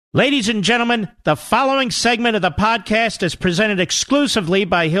Ladies and gentlemen, the following segment of the podcast is presented exclusively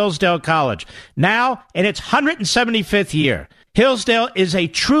by Hillsdale College, now in its 175th year. Hillsdale is a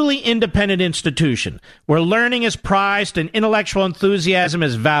truly independent institution where learning is prized and intellectual enthusiasm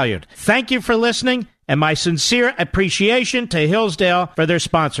is valued. Thank you for listening, and my sincere appreciation to Hillsdale for their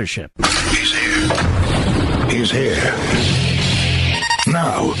sponsorship. He's here. He's here.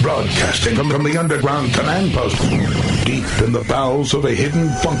 Now, broadcasting from the underground command post, deep in the bowels of a hidden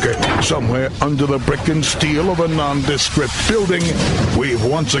bunker, somewhere under the brick and steel of a nondescript building, we've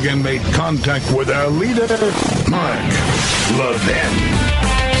once again made contact with our leader, Mark Levin.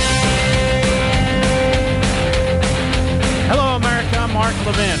 Hello, America. I'm Mark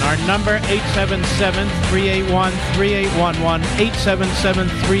Levin. Our number, 877-381-3811,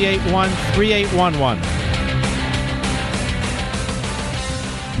 877-381-3811.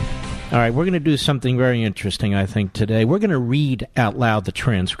 All right, we're going to do something very interesting, I think, today. We're going to read out loud the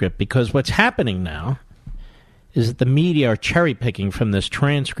transcript, because what's happening now is that the media are cherry-picking from this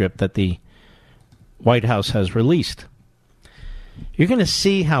transcript that the White House has released. You're going to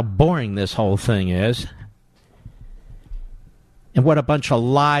see how boring this whole thing is and what a bunch of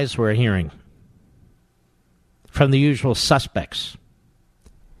lies we're hearing from the usual suspects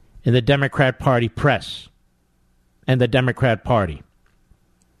in the Democrat Party press and the Democrat Party.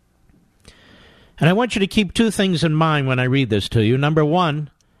 And I want you to keep two things in mind when I read this to you. Number one,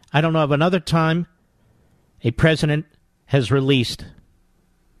 I don't know of another time a president has released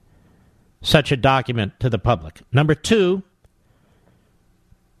such a document to the public. Number two,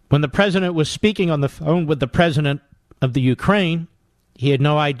 when the president was speaking on the phone with the president of the Ukraine, he had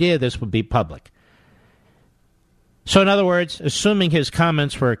no idea this would be public. So in other words, assuming his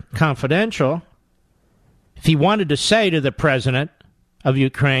comments were confidential, if he wanted to say to the president of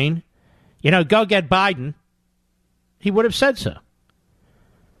Ukraine, go get Biden, he would have said so.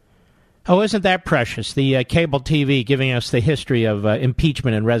 Oh, isn't that precious? The cable TV giving us the history of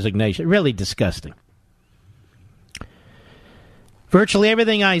impeachment and resignation. Really disgusting. Virtually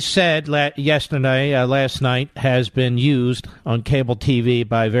everything I said last night, has been used on cable TV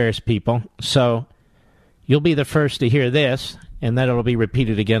by various people. So you'll be the first to hear this, and then it'll be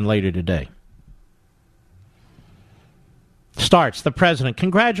repeated again later today. Starts, the president,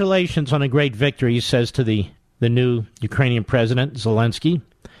 congratulations on a great victory, he says to the new Ukrainian President Zelensky.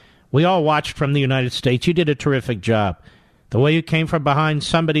 We all watched from the United States. You did a terrific job. The way you came from behind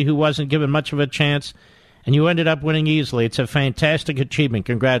somebody who wasn't given much of a chance, and you ended up winning easily. It's a fantastic achievement.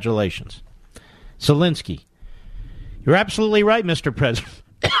 Congratulations. Zelensky, you're absolutely right, Mr. President.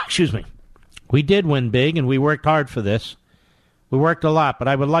 Excuse me. We did win big, and we worked hard for this. We worked a lot, but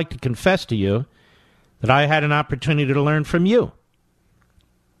I would like to confess to you that I had an opportunity to learn from you.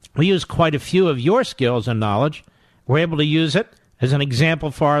 We used quite a few of your skills and knowledge. We're able to use it as an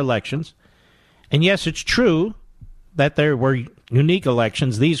example for our elections. And yes, it's true that there were unique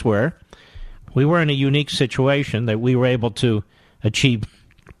elections. These were. We were in a unique situation that we were able to achieve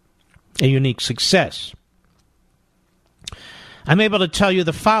a unique success. I'm able to tell you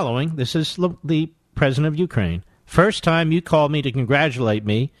the following. This is the president of Ukraine. First time you called me to congratulate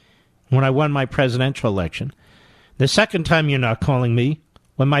me when I won my presidential election. The second time you're not calling me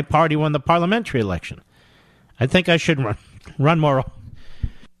when my party won the parliamentary election. I think I should run more.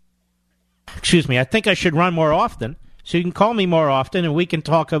 Excuse me. I think I should run more often, so you can call me more often and we can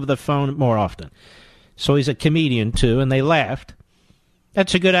talk over the phone more often. So he's a comedian too, and they laughed.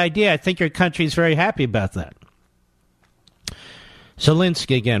 That's a good idea. I think your country's very happy about that.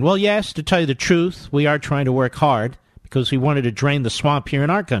 Zelensky again. Well, yes, to tell you the truth, we are trying to work hard because we wanted to drain the swamp here in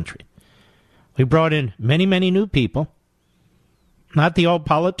our country. We brought in many, many new people, not the old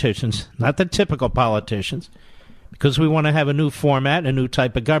politicians, not the typical politicians, because we want to have a new format, a new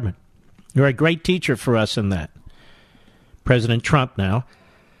type of government. You're a great teacher for us in that. President Trump now.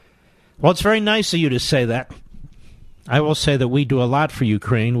 Well, it's very nice of you to say that. I will say that we do a lot for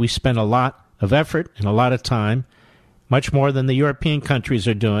Ukraine. We spend a lot of effort and a lot of time, much more than the European countries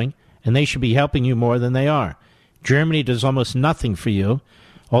are doing, and they should be helping you more than they are. Germany does almost nothing for you.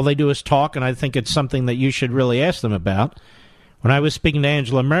 All they do is talk, and I think it's something that you should really ask them about. When I was speaking to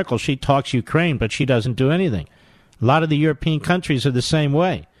Angela Merkel, she talks Ukraine, but she doesn't do anything. A lot of the European countries are the same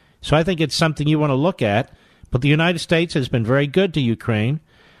way. So I think it's something you want to look at. But the United States has been very good to Ukraine,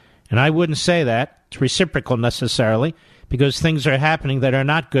 and I wouldn't say that it's reciprocal necessarily, because things are happening that are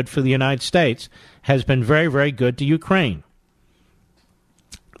not good for the United States, has been very, very good to Ukraine.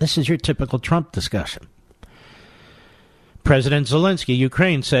 This is your typical Trump discussion. President Zelensky,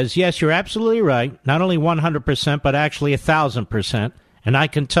 Ukraine, says, yes, you're absolutely right, not only 100%, but actually 1,000%, and I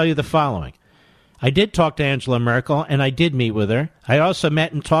can tell you the following. I did talk to Angela Merkel, and I did meet with her. I also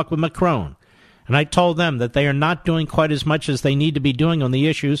met and talked with Macron. And I told them that they are not doing quite as much as they need to be doing on the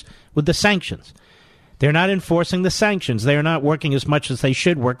issues with the sanctions. They're not enforcing the sanctions. They are not working as much as they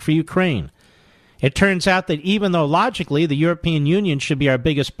should work for Ukraine. It turns out that even though logically the European Union should be our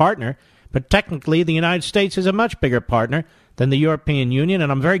biggest partner, but technically the United States is a much bigger partner than the European Union,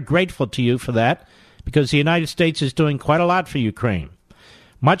 and I'm very grateful to you for that, because the United States is doing quite a lot for Ukraine.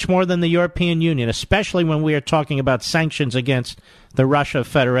 Much more than the European Union, especially when we are talking about sanctions against the Russia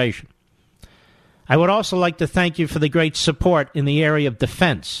Federation. I would also like to thank you for the great support in the area of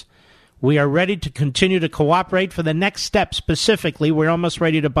defense. We are ready to continue to cooperate for the next step. Specifically, we're almost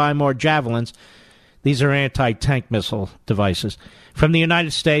ready to buy more Javelins. These are anti-tank missile devices from the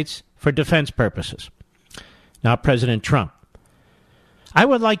United States for defense purposes. Now, President Trump, I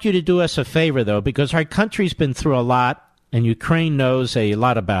would like you to do us a favor, though, because our country's been through a lot, and Ukraine knows a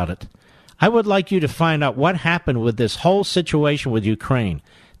lot about it. I would like you to find out what happened with this whole situation with Ukraine.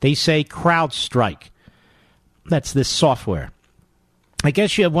 They say CrowdStrike. That's this software. I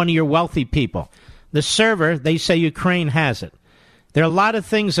guess you have one of your wealthy people. The server, they say Ukraine has it. There are a lot of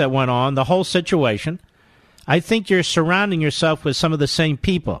things that went on, the whole situation. I think you're surrounding yourself with some of the same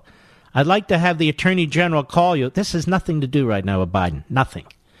people. I'd like to have the Attorney General call you. This has nothing to do right now with Biden. Nothing.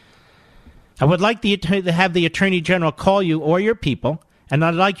 I would like to have the Attorney General call you or your people, and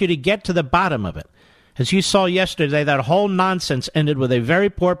I'd like you to get to the bottom of it. As you saw yesterday, that whole nonsense ended with a very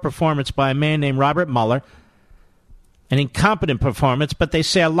poor performance by a man named Robert Mueller, an incompetent performance, but they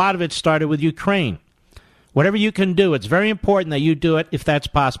say a lot of it started with Ukraine. Whatever you can do, it's very important that you do it if that's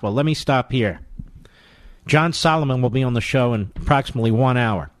possible. Let me stop here. John Solomon will be on the show in approximately 1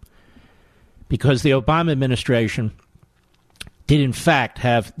 hour because the Obama administration did in fact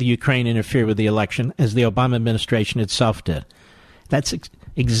have the Ukraine interfere with the election, as the Obama administration itself did. That's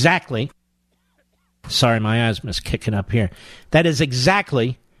exactly... Sorry, my asthma's kicking up here. That is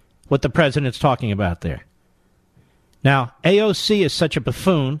exactly what the president's talking about there. Now, AOC is such a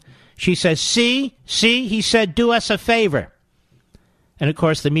buffoon. She says, see, he said, do us a favor. And, of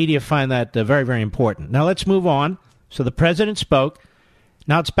course, the media find that very, very important. Now, let's move on. So the president spoke.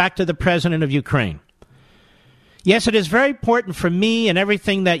 Now it's back to the president of Ukraine. Yes, it is very important for me and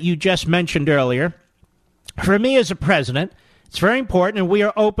everything that you just mentioned earlier. For me as a president, it's very important, and we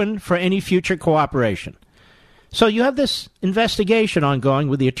are open for any future cooperation. So you have this investigation ongoing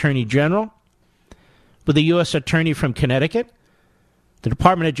with the Attorney General, with the U.S. Attorney from Connecticut. The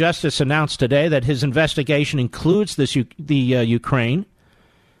Department of Justice announced today that his investigation includes the Ukraine.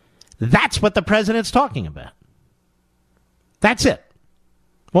 That's what the president's talking about. That's it.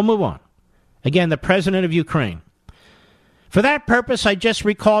 We'll move on. Again, the president of Ukraine. For that purpose, I just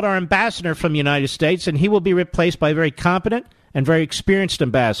recalled our ambassador from the United States, and he will be replaced by a very competent and very experienced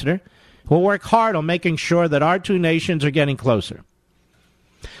ambassador who will work hard on making sure that our two nations are getting closer.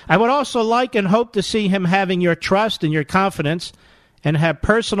 I would also like and hope to see him having your trust and your confidence and have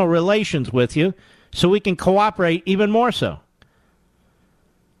personal relations with you so we can cooperate even more so.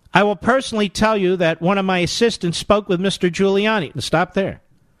 I will personally tell you that one of my assistants spoke with Mr. Giuliani. Stop there.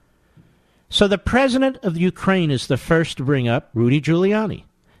 So the president of Ukraine is the first to bring up Rudy Giuliani,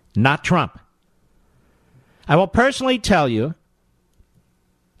 not Trump. I will personally tell you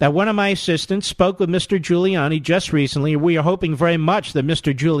that one of my assistants spoke with Mr. Giuliani just recently. We are hoping very much that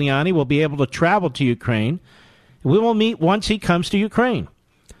Mr. Giuliani will be able to travel to Ukraine. We will meet once he comes to Ukraine.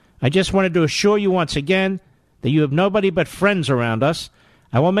 I just wanted to assure you once again that you have nobody but friends around us.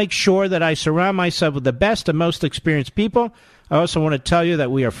 I will make sure that I surround myself with the best and most experienced people. I also want to tell you that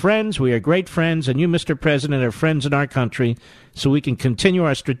we are friends, we are great friends, and you, Mr. President, are friends in our country, so we can continue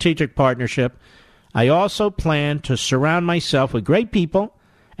our strategic partnership. I also plan to surround myself with great people,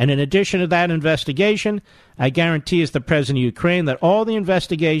 and in addition to that investigation, I guarantee as the President of Ukraine that all the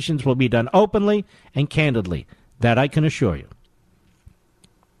investigations will be done openly and candidly. That I can assure you.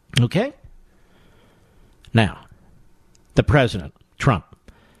 Okay? Now, the President, Trump.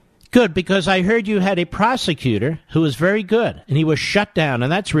 Good, because I heard you had a prosecutor who was very good, and he was shut down,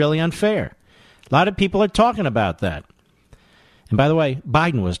 and that's really unfair. A lot of people are talking about that. And by the way,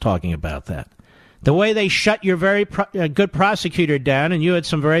 Biden was talking about that. The way they shut your very good prosecutor down, and you had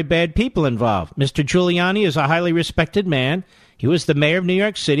some very bad people involved. Mr. Giuliani is a highly respected man. He was the mayor of New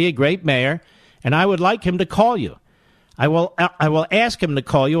York City, a great mayor, and I would like him to call you. I will ask him to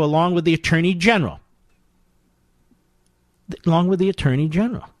call you along with the Attorney General. Along with the Attorney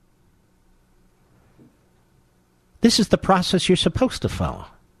General. This is the process you're supposed to follow.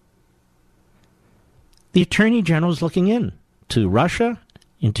 The Attorney General is looking in to Russia,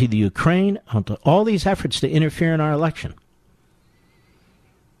 into the Ukraine, onto all these efforts to interfere in our election.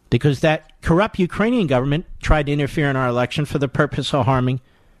 because that corrupt Ukrainian government tried to interfere in our election for the purpose of harming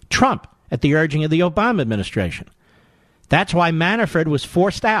Trump at the urging of the Obama administration. That's why Manafort was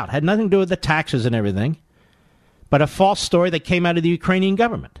forced out. Had nothing to do with the taxes and everything, but a false story that came out of the Ukrainian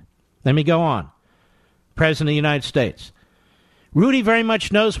government. Let me go on. President of the United States. Rudy very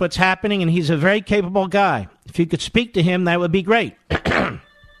much knows what's happening, and he's a very capable guy. If you could speak to him, that would be great.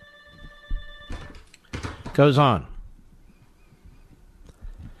 Goes on.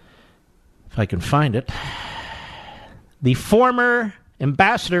 If I can find it. The former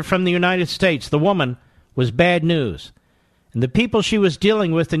ambassador from the United States, the woman, was bad news. And the people she was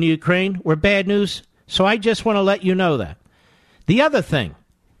dealing with in Ukraine were bad news, so I just want to let you know that. The other thing,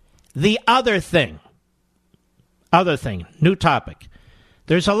 new topic.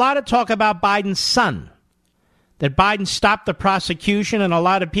 There's a lot of talk about Biden's son, that Biden stopped the prosecution, and a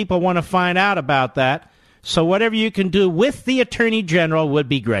lot of people want to find out about that. So whatever you can do with the Attorney General would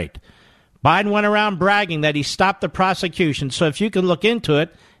be great. Biden went around bragging that he stopped the prosecution, so if you can look into it,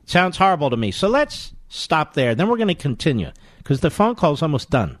 it sounds horrible to me. So let's stop there. Then we're going to continue, because the phone call's almost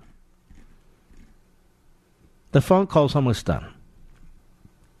done.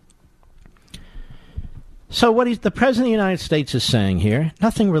 So what the President of the United States is saying here,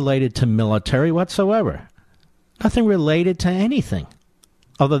 nothing related to military whatsoever. Nothing related to anything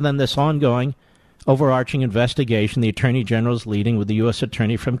other than this ongoing, overarching investigation the Attorney General is leading with the U.S.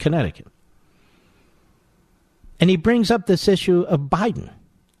 Attorney from Connecticut. And he brings up this issue of Biden,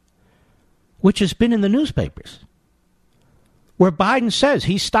 which has been in the newspapers, where Biden says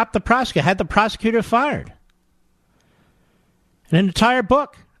he stopped the prosecutor, had the prosecutor fired. And an entire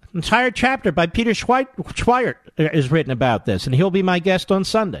book, entire chapter by Peter Schweiert is written about this, and he'll be my guest on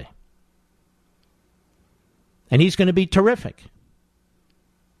Sunday. And he's going to be terrific.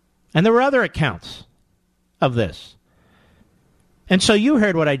 And there were other accounts of this. And so you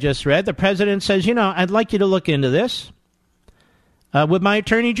heard what I just read. The president says, I'd like you to look into this with my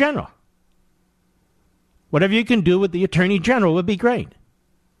Attorney General. Whatever you can do with the Attorney General would be great.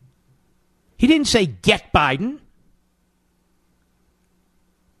 He didn't say, get Biden.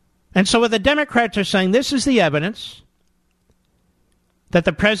 And so what the Democrats are saying, this is the evidence that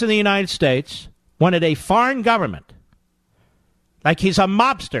the President of the United States wanted a foreign government. Like he's a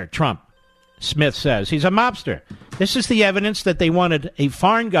mobster, Trump, Smith says. He's a mobster. This is the evidence that they wanted a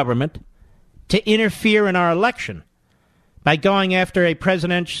foreign government to interfere in our election by going after the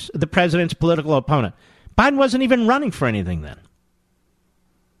president's political opponent. Biden wasn't even running for anything then.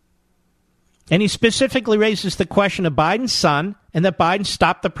 And he specifically raises the question of Biden's son and that Biden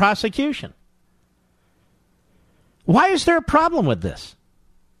stopped the prosecution. Why is there a problem with this?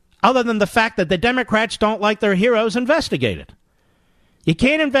 Other than the fact that the Democrats don't like their heroes investigated. You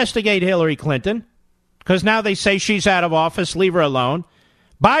can't investigate Hillary Clinton because now they say she's out of office, leave her alone.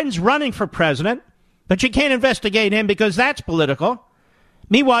 Biden's running for president, but you can't investigate him because that's political.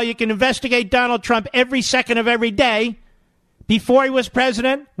 Meanwhile, you can investigate Donald Trump every second of every day before he was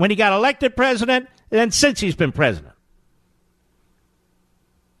president, when he got elected president, and since he's been president.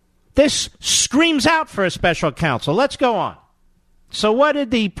 This screams out for a special counsel. Let's go on. So what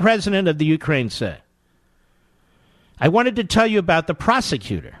did the president of the Ukraine say? I wanted to tell you about the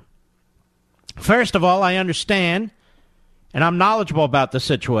prosecutor. First of all, I understand, and I'm knowledgeable about the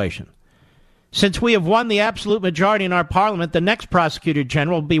situation. Since we have won the absolute majority in our parliament, the next prosecutor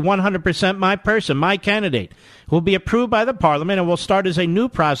general will be 100% my person, my candidate, who will be approved by the parliament and will start as a new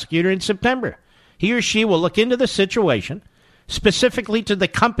prosecutor in September. He or she will look into the situation, specifically to the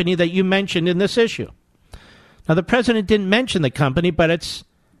company that you mentioned in this issue. Now, the president didn't mention the company, but it's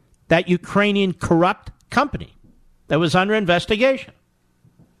that Ukrainian corrupt company that was under investigation.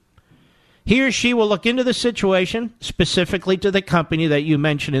 He or she will look into the situation, specifically to the company that you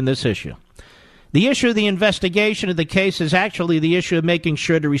mentioned in this issue. The issue of the investigation of the case is actually the issue of making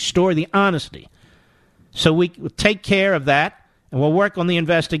sure to restore the honesty. So we take care of that, and we'll work on the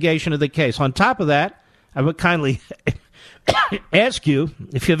investigation of the case. On top of that, I would kindly ask you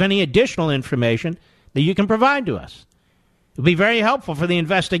if you have any additional information that you can provide to us. It would be very helpful for the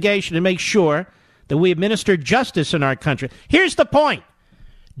investigation to make sure that we administer justice in our country. Here's the point.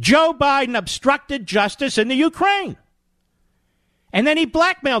 Joe Biden obstructed justice in the Ukraine. And then he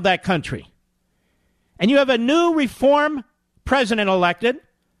blackmailed that country. And you have a new reform president elected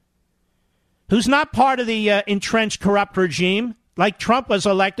who's not part of the entrenched corrupt regime, like Trump was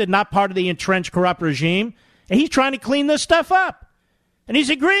elected, not part of the entrenched corrupt regime. And he's trying to clean this stuff up. And he's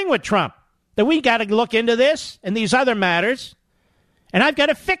agreeing with Trump that we got to look into this and these other matters. And I've got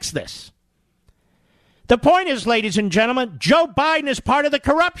to fix this. The point is, ladies and gentlemen, Joe Biden is part of the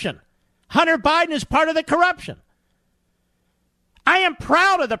corruption. Hunter Biden is part of the corruption. I am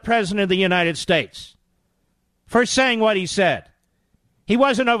proud of the President of the United States for saying what he said. He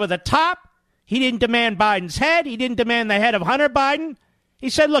wasn't over the top. He didn't demand Biden's head. He didn't demand the head of Hunter Biden. He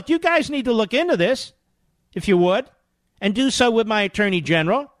said, look, you guys need to look into this, if you would, and do so with my Attorney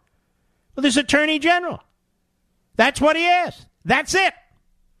General. Well, this Attorney General. That's what he is. That's it.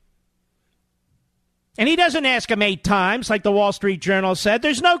 And he doesn't ask him 8 times, like the Wall Street Journal said.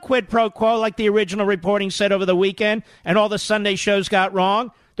 There's no quid pro quo, like the original reporting said over the weekend, and all the Sunday shows got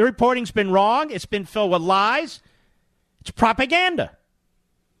wrong. The reporting's been wrong. It's been filled with lies. It's propaganda.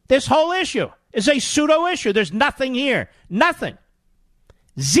 This whole issue is a pseudo issue. There's nothing here. Nothing.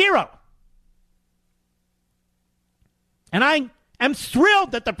 Zero. And I am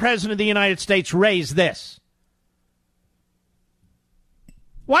thrilled that the President of the United States raised this.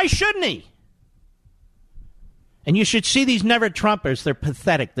 Why shouldn't he? And you should see these never-Trumpers. They're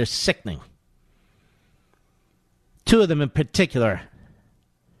pathetic. They're sickening. 2 of them in particular.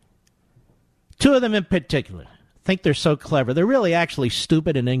 2 of them in particular think they're so clever. They're really actually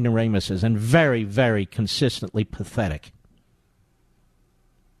stupid and ignoramuses and very, very consistently pathetic.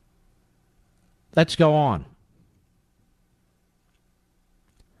 Let's go on.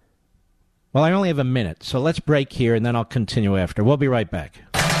 Well, I only have a minute, so let's break here and then I'll continue after. We'll be right back.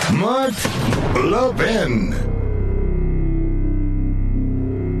 Mark Levin.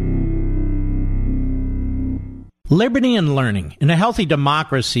 Liberty and learning. In a healthy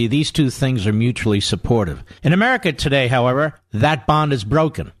democracy, these 2 things are mutually supportive. In America today, however, that bond is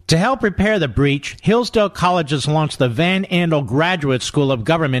broken. To help repair the breach, Hillsdale College has launched the Van Andel Graduate School of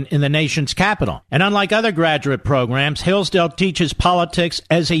Government in the nation's capital. And unlike other graduate programs, Hillsdale teaches politics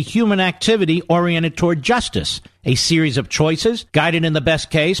as a human activity oriented toward justice. A series of choices, guided in the best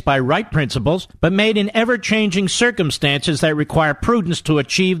case by right principles, but made in ever-changing circumstances that require prudence to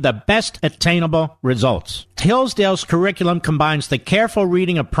achieve the best attainable results. Hillsdale's curriculum combines the careful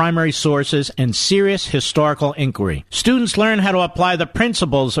reading of primary sources and serious historical inquiry. Students learn how to apply the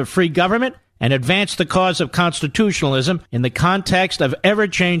principles of free government and advance the cause of constitutionalism in the context of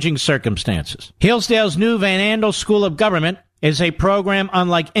ever-changing circumstances. Hillsdale's new Van Andel School of Government is a program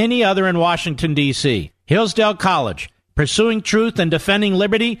unlike any other in Washington, D.C. Hillsdale College, pursuing truth and defending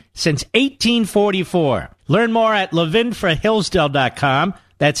liberty since 1844. Learn more at levinforhillsdale.com.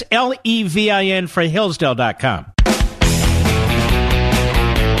 That's Levin for Hillsdale.com.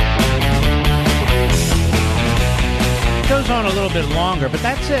 It goes on a little bit longer, but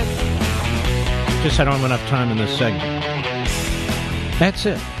that's it. Just I don't have enough time in this segment. That's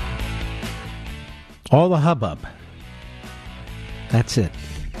it. All the hubbub. That's it.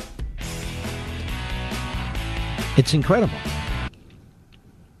 It's incredible.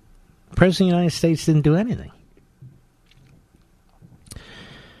 The President of the United States didn't do anything.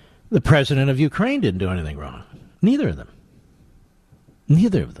 The President of Ukraine didn't do anything wrong. Neither of them.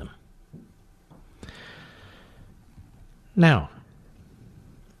 Neither of them. Now,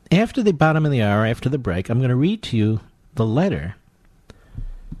 after the bottom of the hour, after the break, I'm going to read to you the letter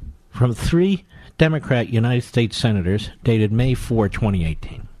from 3 Democrat United States senators dated May 4,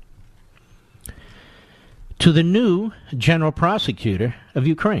 2018. To the new general prosecutor of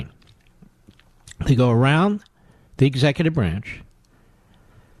Ukraine. They go around the executive branch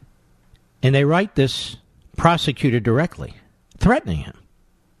and they write this prosecutor directly, threatening him,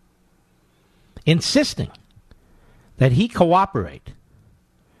 insisting that he cooperate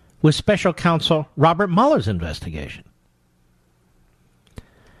with special counsel Robert Mueller's investigation.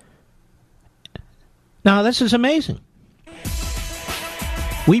 Now, this is amazing.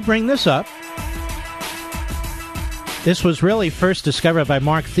 We bring this up. This was really first discovered by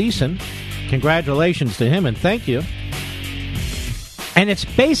Mark Thiessen. Congratulations to him and thank you. And it's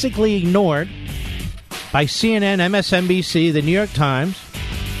basically ignored by CNN, MSNBC, the New York Times.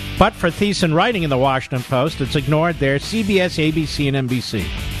 But for Thiessen writing in the Washington Post, it's ignored there, CBS, ABC, and NBC.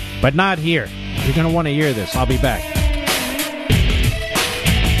 But not here. You're going to want to hear this. I'll be back.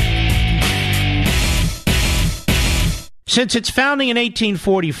 Since its founding in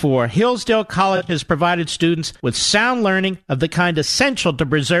 1844, Hillsdale College has provided students with sound learning of the kind essential to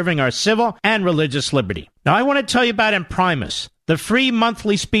preserving our civil and religious liberty. Now, I want to tell you about Imprimis, the free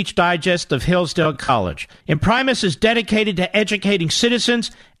monthly speech digest of Hillsdale College. Imprimis is dedicated to educating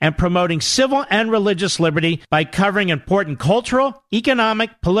citizens and promoting civil and religious liberty by covering important cultural,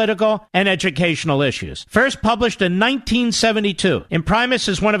 economic, political, and educational issues. First published in 1972, Imprimis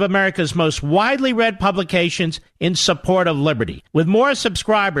is one of America's most widely read publications in support of liberty, with more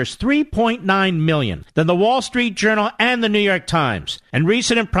subscribers, 3.9 million, than the Wall Street Journal and the New York Times. And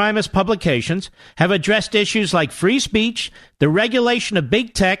recent Imprimis publications have addressed issues like free speech, the regulation of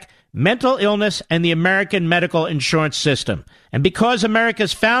big tech, mental illness, and the American medical insurance system. And because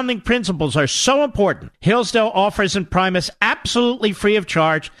America's founding principles are so important, Hillsdale offers Imprimis absolutely free of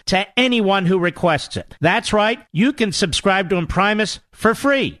charge to anyone who requests it. That's right, you can subscribe to Imprimis for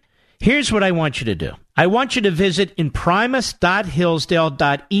free. Here's what I want you to do. I want you to visit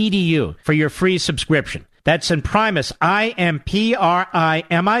imprimis.hillsdale.edu for your free subscription. That's Imprimis,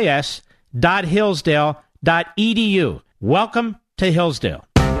 IMPRIMIS.hillsdale.edu. Welcome to Hillsdale.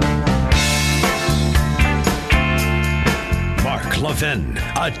 Levin,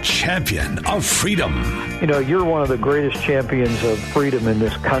 a champion of freedom. You know, you're one of the greatest champions of freedom in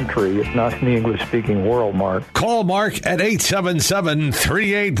this country, if not in the English-speaking world, Mark. Call Mark at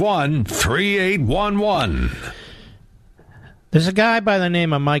 877-381-3811. There's a guy by the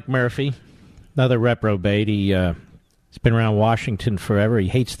name of Mike Murphy, another reprobate. He's been around Washington forever. He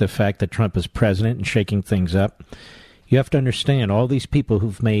hates the fact that Trump is president and shaking things up. You have to understand, all these people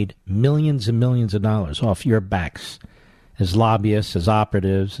who've made millions and millions of dollars off your backs, as lobbyists, as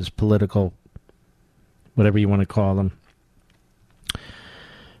operatives, as political, whatever you want to call them,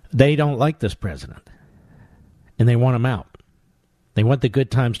 they don't like this president. And they want him out. They want the good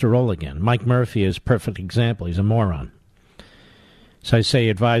times to roll again. Mike Murphy is a perfect example. He's a moron. So I say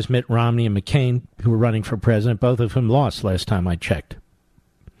advise Mitt Romney and McCain, who were running for president, both of whom lost last time I checked.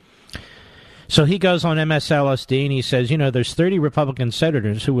 So he goes on MSLSD and he says, you know, there's 30 Republican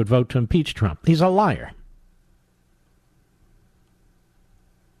senators who would vote to impeach Trump. He's a liar.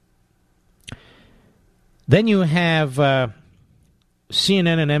 Then you have CNN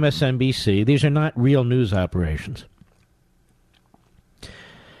and MSNBC. These are not real news operations.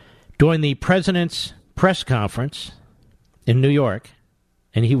 During the president's press conference in New York,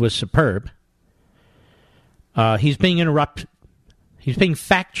 and he was superb, he's being interrupted. He's being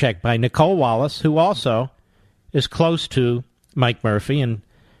fact-checked by Nicole Wallace, who also is close to Mike Murphy and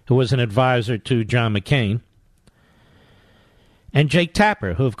who was an advisor to John McCain. And Jake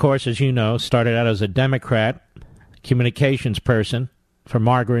Tapper, who, of course, as you know, started out as a Democrat communications person for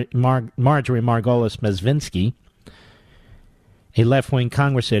Marjorie Margolis Mezvinsky, a left-wing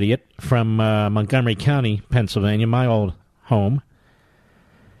Congress idiot from Montgomery County, Pennsylvania, my old home.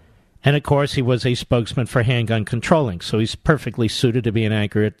 And, of course, he was a spokesman for handgun controlling, so he's perfectly suited to be an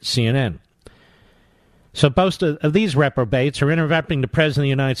anchor at CNN. So both of these reprobates are interrupting the President of the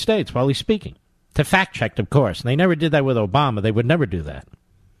United States while he's speaking. To fact-check, of course. And they never did that with Obama. They would never do that.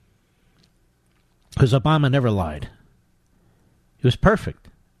 Because Obama never lied. He was perfect,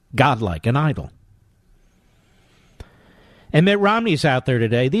 godlike, and idle. And Mitt Romney's out there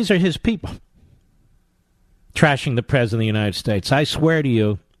today. These are his people. Trashing the President of the United States. I swear to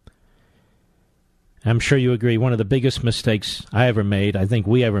you, I'm sure you agree, one of the biggest mistakes I ever made, I think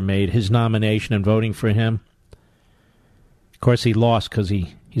we ever made, his nomination and voting for him. Of course, he lost because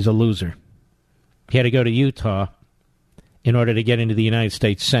he's a loser. He had to go to Utah in order to get into the United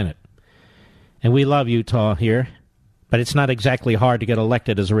States Senate. And we love Utah here, but it's not exactly hard to get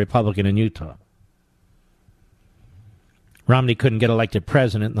elected as a Republican in Utah. Romney couldn't get elected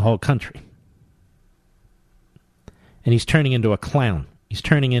president in the whole country. And he's turning into a clown. He's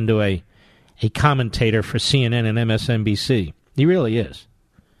turning into a commentator for CNN and MSNBC. He really is.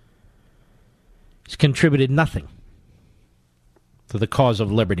 He's contributed nothing to the cause of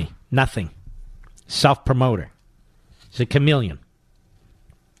liberty. Nothing. Self-promoter. He's a chameleon.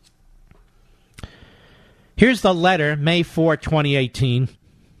 Here's the letter, May 4, 2018,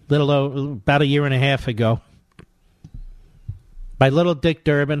 about a year and a half ago, by little Dick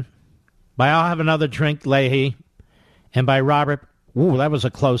Durbin, by I'll Have Another Drink, Leahy, and by Robert, that was a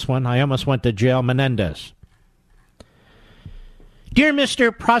close one, I almost went to jail, Menendez. Dear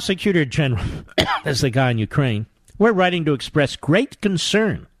Mr. Prosecutor General, that's the guy in Ukraine, we're writing to express great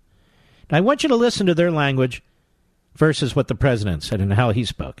concern. I want you to listen to their language versus what the president said and how he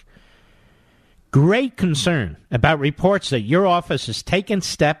spoke. Great concern about reports that your office has taken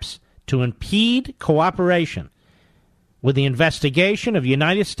steps to impede cooperation with the investigation of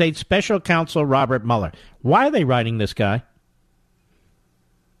United States Special Counsel Robert Mueller. Why are they writing this guy?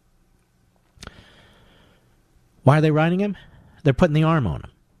 Why are they writing him? They're putting the arm on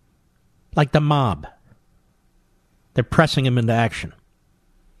him. Like the mob. They're pressing him into action.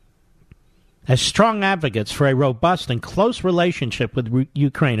 As strong advocates for a robust and close relationship with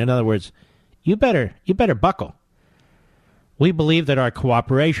Ukraine, in other words, you better buckle. We believe that our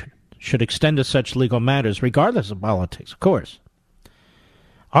cooperation should extend to such legal matters, regardless of politics, of course.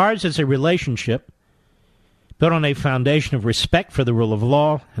 Ours is a relationship built on a foundation of respect for the rule of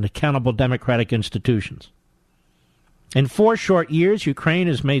law and accountable democratic institutions. In 4 short years, Ukraine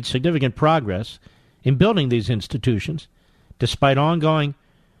has made significant progress in building these institutions, despite ongoing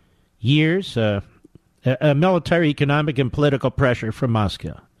years, military, economic, and political pressure from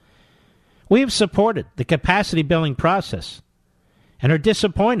Moscow. We have supported the capacity building process and are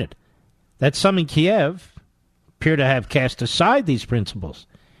disappointed that some in Kiev appear to have cast aside these principles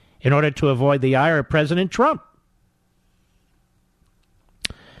in order to avoid the ire of President Trump.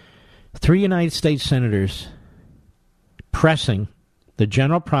 3 United States senators pressing the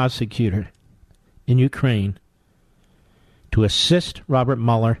general prosecutor in Ukraine to assist Robert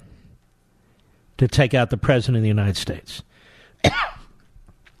Mueller to take out the President of the United States.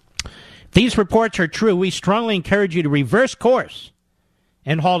 These reports are true. We strongly encourage you to reverse course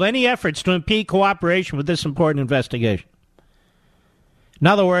and halt any efforts to impede cooperation with this important investigation. In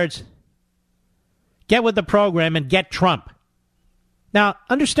other words, get with the program and get Trump. Now,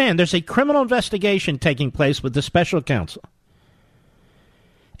 understand, there's a criminal investigation taking place with the special counsel.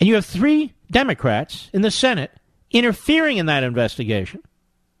 And you have 3 Democrats in the Senate interfering in that investigation.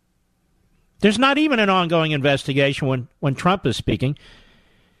 There's not even an ongoing investigation when Trump is speaking.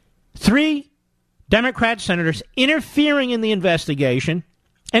 3 Democrat senators interfering in the investigation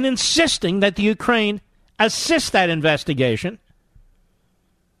and insisting that the Ukraine assist that investigation.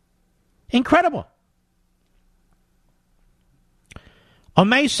 Incredible. On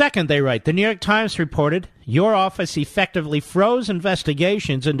May 2nd, they write, the New York Times reported, your office effectively froze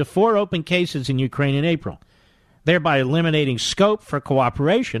investigations into 4 open cases in Ukraine in April, thereby eliminating scope for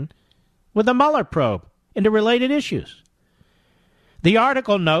cooperation with the Mueller probe into related issues. The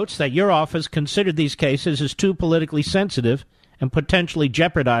article notes that your office considered these cases as too politically sensitive and potentially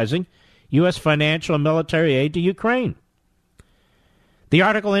jeopardizing U.S. financial and military aid to Ukraine. The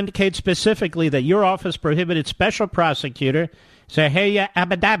article indicates specifically that your office prohibited Special Prosecutor Zahaya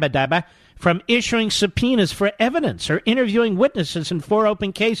Abadabadaba from issuing subpoenas for evidence or interviewing witnesses in 4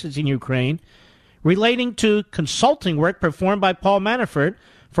 open cases in Ukraine relating to consulting work performed by Paul Manafort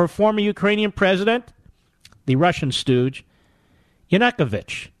for former Ukrainian President, the Russian stooge,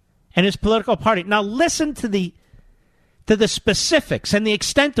 Yanukovych, and his political party. Now listen to the specifics and the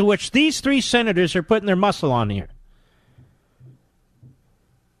extent to which these 3 senators are putting their muscle on here.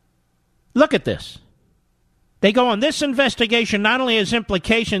 Look at this. They go on, this investigation not only has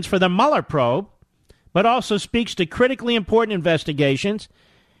implications for the Mueller probe, but also speaks to critically important investigations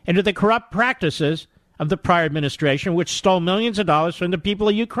into the corrupt practices of the prior administration, which stole millions of dollars from the people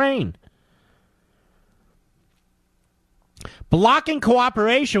of Ukraine. Blocking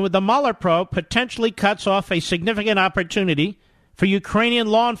cooperation with the Mueller probe potentially cuts off a significant opportunity for Ukrainian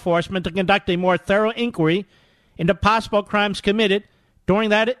law enforcement to conduct a more thorough inquiry into possible crimes committed during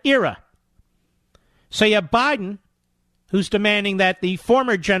that era. So you have Biden, who's demanding that the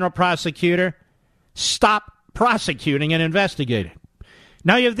former general prosecutor stop prosecuting and investigating.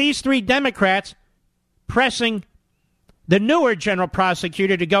 Now you have these 3 Democrats pressing the newer general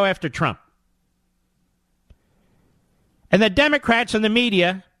prosecutor to go after Trump. And the Democrats and the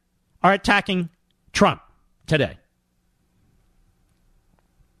media are attacking Trump today.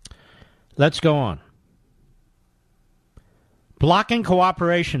 Let's go on. Blocking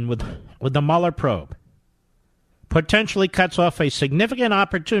cooperation with the Mueller probe potentially cuts off a significant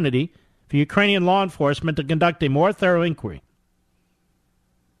opportunity for Ukrainian law enforcement to conduct a more thorough inquiry.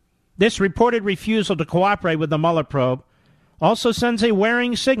 This reported refusal to cooperate with the Mueller probe also sends a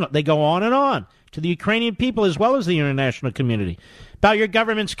worrying signal. They go on to the Ukrainian people as well as the international community about your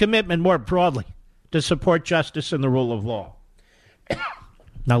government's commitment more broadly to support justice and the rule of law.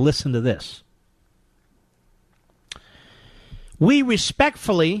 Now listen to this. We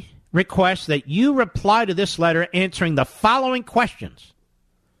respectfully request that you reply to this letter answering the following questions.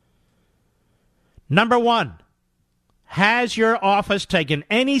 Number 1, has your office taken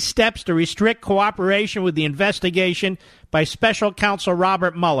any steps to restrict cooperation with the investigation by Special Counsel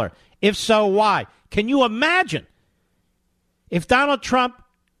Robert Mueller? If so, why? Can you imagine if Donald Trump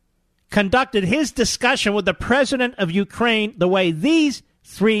conducted his discussion with the president of Ukraine the way these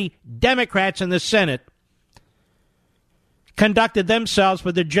 3 Democrats in the Senate conducted themselves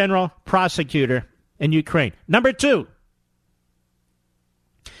with the general prosecutor in Ukraine? Number 2,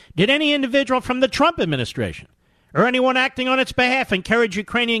 did any individual from the Trump administration or anyone acting on its behalf encourage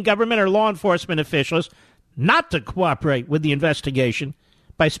Ukrainian government or law enforcement officials not to cooperate with the investigation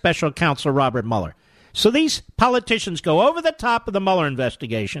by Special Counsel Robert Mueller? So these politicians go over the top of the Mueller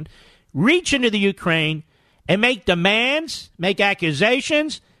investigation, reach into the Ukraine, and make demands, make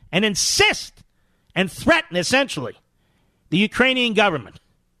accusations, and insist and threaten, essentially, the Ukrainian government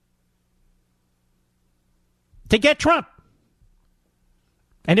to get Trump.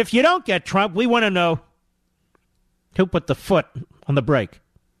 And if you don't get Trump, we want to know who put the foot on the brake.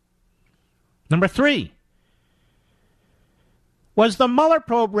 Number 3, Was the Mueller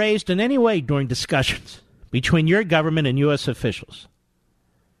probe raised in any way during discussions between your government and U.S. officials,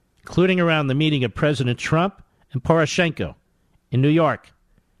 including around the meeting of President Trump and Poroshenko in New York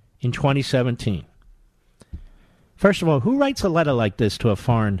in 2017? First of all, who writes a letter like this to a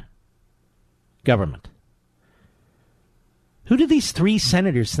foreign government? Who do these three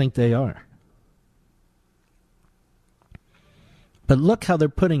senators think they are? But look how they're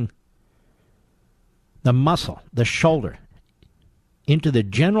putting the muscle, the shoulder, into the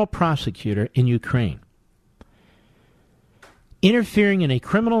general prosecutor in Ukraine, interfering in a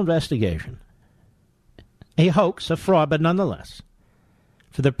criminal investigation, a hoax, a fraud, but nonetheless,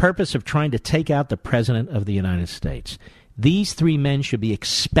 for the purpose of trying to take out the President of the United States. These three men should be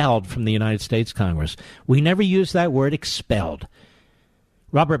expelled from the United States Congress. We never use that word, expelled.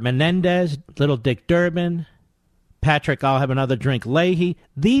 Robert Menendez, little Dick Durbin, Patrick, I'll have another drink, Leahy.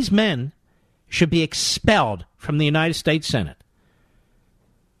 These men should be expelled from the United States Senate.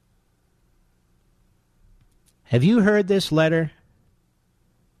 Have you heard this letter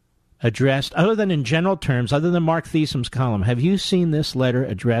addressed, other than in general terms, other than Mark Thiesem's column, have you seen this letter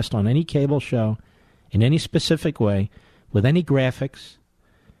addressed on any cable show, in any specific way, with any graphics,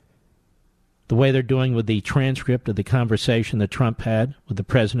 the way they're doing with the transcript of the conversation that Trump had with the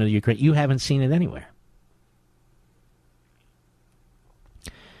president of Ukraine? You haven't seen it anywhere.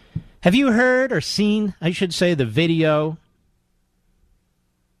 Have you heard or seen, I should say, the video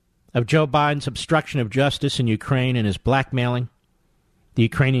of Joe Biden's obstruction of justice in Ukraine and his blackmailing the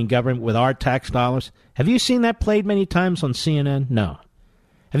Ukrainian government with our tax dollars? Have you seen that played many times on CNN? No.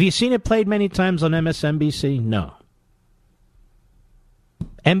 Have you seen it played many times on MSNBC? No.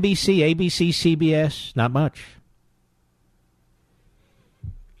 NBC, ABC, CBS? Not much.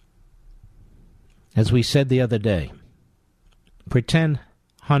 As we said the other day, pretend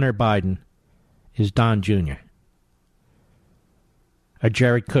Hunter Biden is Don Jr. or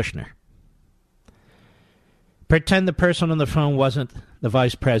Jared Kushner. Pretend the person on the phone wasn't the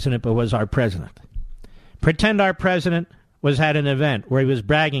vice president, but was our president. Pretend our president was at an event where he was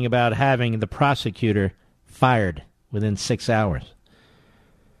bragging about having the prosecutor fired within 6 hours.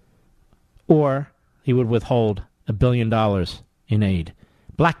 Or he would withhold $1 billion in aid.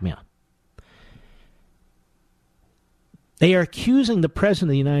 Blackmail. They are accusing the President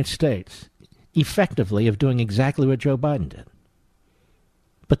of the United States, effectively, of doing exactly what Joe Biden did.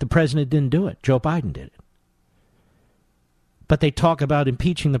 But the President didn't do it. Joe Biden did it. But they talk about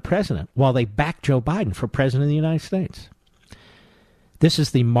impeaching the President while they back Joe Biden for President of the United States. This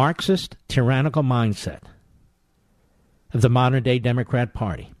is the Marxist, tyrannical mindset of the modern-day Democrat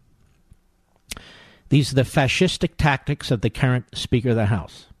Party. These are the fascistic tactics of the current Speaker of the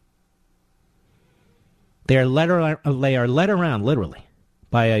House. They are led around, literally,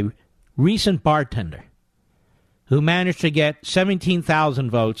 by a recent bartender who managed to get 17,000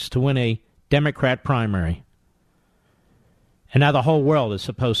 votes to win a Democrat primary. And now the whole world is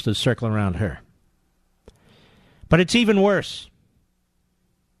supposed to circle around her. But it's even worse.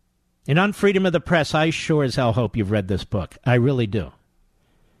 In Unfreedom of the Press, I sure as hell hope you've read this book. I really do.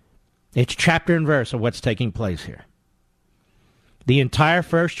 It's chapter and verse of what's taking place here. The entire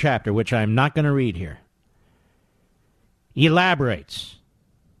first chapter, which I'm not going to read here, elaborates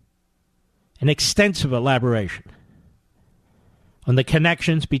an extensive elaboration on the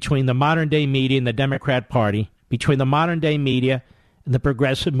connections between the modern-day media and the Democrat Party, between the modern-day media and the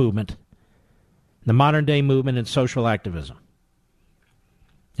progressive movement, the modern-day movement and social activism.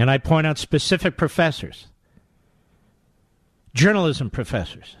 And I point out specific professors, journalism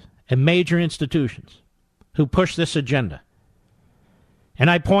professors, and major institutions who push this agenda. And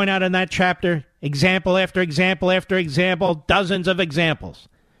I point out in that chapter, example after example after example, dozens of examples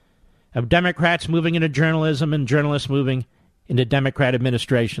of Democrats moving into journalism and journalists moving into Democrat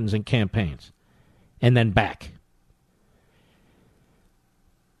administrations and campaigns, and then back.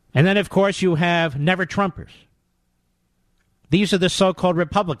 And then, of course, you have never-Trumpers. These are the so-called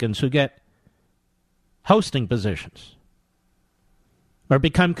Republicans who get hosting positions or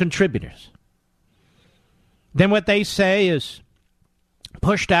become contributors. Then what they say is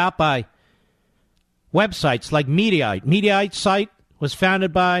pushed out by websites like Mediaite. Mediaite's site was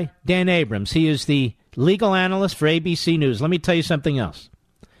founded by Dan Abrams. He is the legal analyst for ABC News. Let me tell you something else.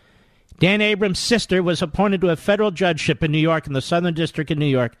 Dan Abrams' sister was appointed to a federal judgeship in New York, in the Southern District of New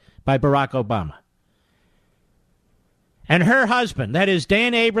York, by Barack Obama. And her husband, that is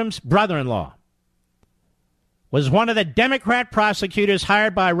Dan Abrams' brother-in-law, was one of the Democrat prosecutors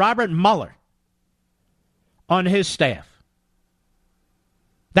hired by Robert Mueller on his staff.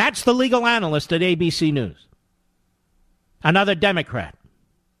 That's the legal analyst at ABC News. Another Democrat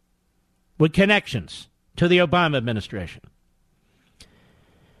with connections to the Obama administration.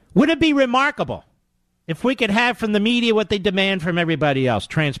 Would it be remarkable if we could have from the media what they demand from everybody else,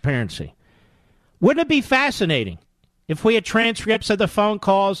 transparency? Wouldn't it be fascinating if we had transcripts of the phone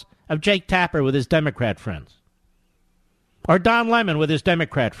calls of Jake Tapper with his Democrat friends? Or Don Lemon with his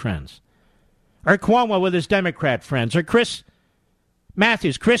Democrat friends? Or Cuomo with his Democrat friends? Or Chris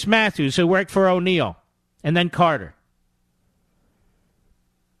Matthews, who worked for O'Neill and then Carter?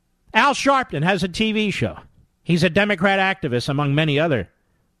 Al Sharpton has a TV show. He's a Democrat activist, among many other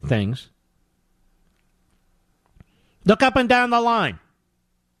things. Look up and down the line.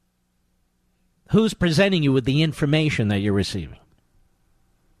 Who's presenting you with the information that you're receiving?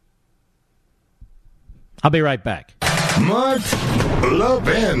 I'll be right back. Mark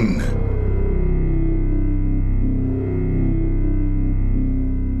Levin.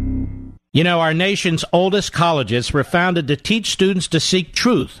 You know, our nation's oldest colleges were founded to teach students to seek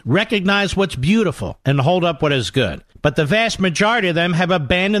truth, recognize what's beautiful, and hold up what is good. But the vast majority of them have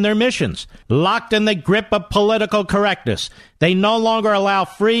abandoned their missions, locked in the grip of political correctness. They no longer allow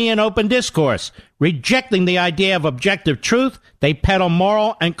free and open discourse. Rejecting the idea of objective truth, they peddle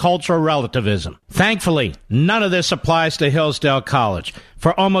moral and cultural relativism. Thankfully, none of this applies to Hillsdale College.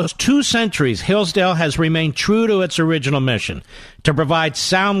 For almost 2 centuries, Hillsdale has remained true to its original mission, to provide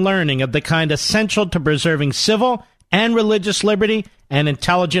sound learning of the kind essential to preserving civil and religious liberty and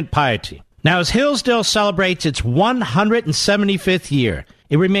intelligent piety. Now, as Hillsdale celebrates its 175th year,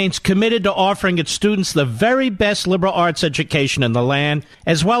 it remains committed to offering its students the very best liberal arts education in the land,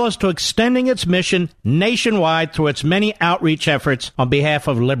 as well as to extending its mission nationwide through its many outreach efforts on behalf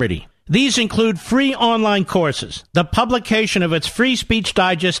of liberty. These include free online courses, the publication of its Free Speech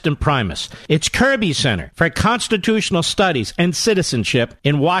Digest and Primus, its Kirby Center for Constitutional Studies and Citizenship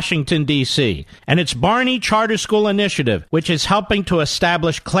in Washington, D.C., and its Barney Charter School Initiative, which is helping to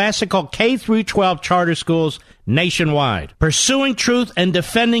establish classical K-12 charter schools nationwide. Pursuing truth and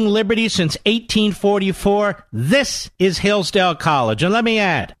defending liberty since 1844, this is Hillsdale College. And let me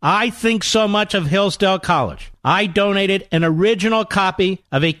add, I think so much of Hillsdale College. I donated an original copy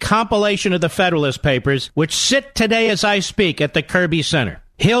of a compilation of the Federalist Papers, which sit today as I speak at the Kirby Center.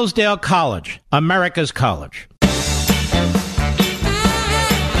 Hillsdale College, America's college.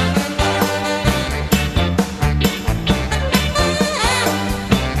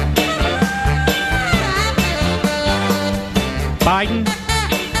 Biden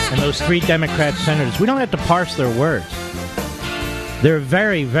and those 3 Democrat senators, we don't have to parse their words. They're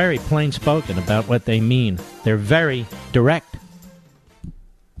very, very plain-spoken about what they mean. They're very direct.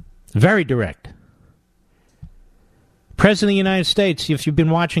 Very direct. President of the United States, if you've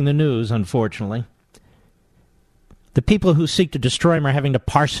been watching the news, unfortunately, the people who seek to destroy him are having to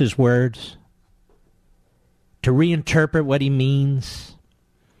parse his words, to reinterpret what he means,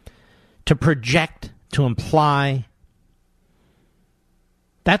 to project, to imply.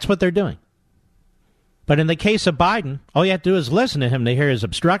 That's what they're doing. But in the case of Biden, all you have to do is listen to him to hear his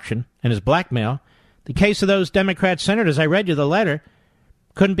obstruction and his blackmail. The case of those Democrat senators, I read you the letter,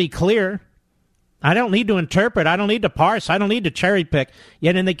 couldn't be clearer. I don't need to interpret. I don't need to parse. I don't need to cherry pick.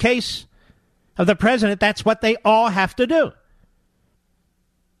 Yet in the case of the president, that's what they all have to do.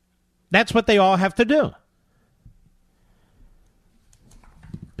 That's what they all have to do.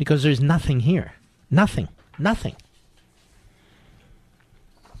 Because there's nothing here. Nothing.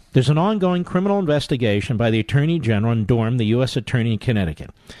 There's an ongoing criminal investigation by the Attorney General in Durham, the U.S. Attorney in Connecticut.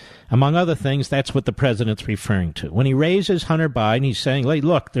 Among other things, that's what the president's referring to. When he raises Hunter Biden, he's saying, hey,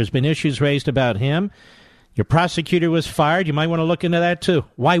 look, there's been issues raised about him. Your prosecutor was fired. You might want to look into that, too.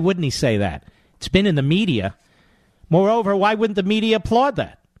 Why wouldn't he say that? It's been in the media. Moreover, why wouldn't the media applaud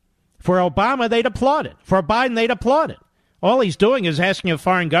that? For Obama, they'd applaud it. For Biden, they'd applaud it. All he's doing is asking a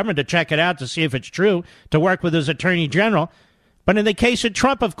foreign government to check it out to see if it's true, to work with his Attorney General. But in the case of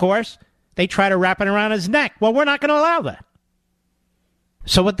Trump, of course, they try to wrap it around his neck. Well, we're not going to allow that.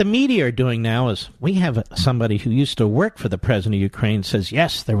 So what the media are doing now is we have somebody who used to work for the president of Ukraine says,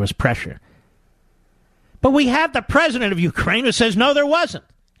 yes, there was pressure. But we have the president of Ukraine who says, no, there wasn't.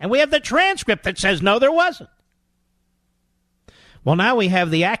 And we have the transcript that says, no, there wasn't. Well, now we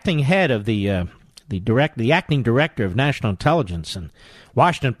have the acting head of the acting director of national intelligence, and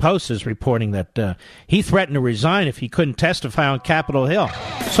Washington Post is reporting that he threatened to resign if he couldn't testify on Capitol Hill.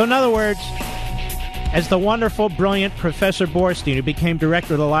 So in other words, as the wonderful, brilliant Professor Borstein, who became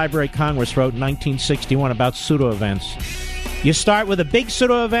director of the Library of Congress, wrote in 1961 about pseudo-events, you start with a big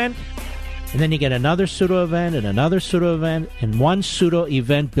pseudo-event, and then you get another pseudo-event and another pseudo-event, and one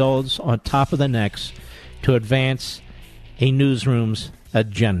pseudo-event builds on top of the next to advance a newsroom's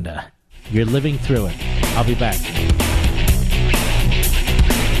agenda. You're living through it. I'll be back.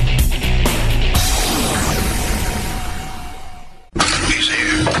 He's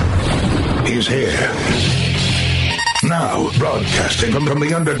here. Broadcasting from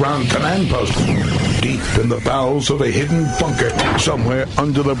the underground command post, deep in the bowels of a hidden bunker, somewhere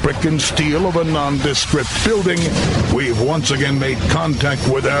under the brick and steel of a nondescript building, we've once again made contact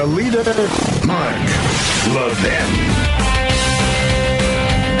with our leader, Mark Levin.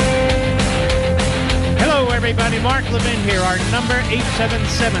 Hello, everybody. Mark Levin here. Our number,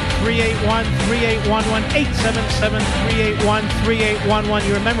 877-381-3811, 877-381-3811.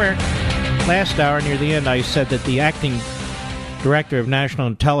 You remember last hour, near the end, I said that the acting director of national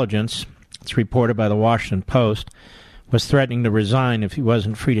intelligence, it's reported by the Washington Post, was threatening to resign if he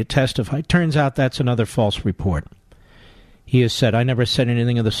wasn't free to testify. Turns out that's another false report. He has said, I never said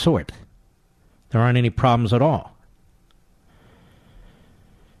anything of the sort. There aren't any problems at all.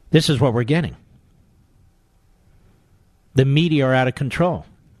 This is what we're getting. The media are out of control.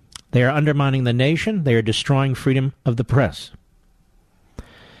 They are undermining the nation. They are destroying freedom of the press.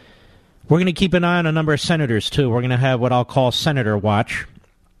 We're going to keep an eye on a number of senators, too. We're going to have what I'll call Senator Watch.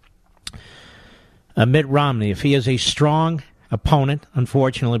 Mitt Romney, if he is a strong opponent,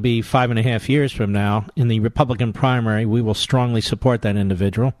 unfortunately be 5.5 years from now, in the Republican primary, we will strongly support that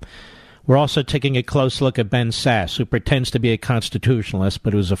individual. We're also taking a close look at Ben Sasse, who pretends to be a constitutionalist,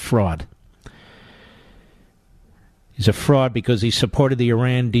 but who's a fraud. He's a fraud because he supported the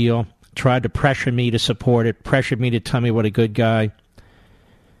Iran deal, tried to pressure me to support it, pressured me to tell me what a good guy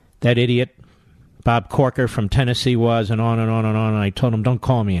that idiot Bob Corker from Tennessee was, and on and on and on. And I told him, don't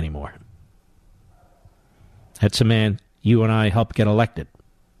call me anymore. That's a man you and I helped get elected.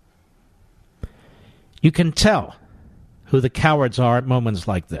 You can tell who the cowards are at moments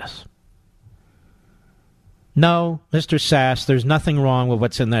like this. No, Mr. Sasse, there's nothing wrong with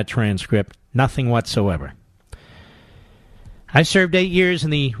what's in that transcript. Nothing whatsoever. I served 8 years in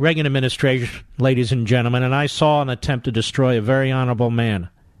the Reagan administration, ladies and gentlemen, and I saw an attempt to destroy a very honorable man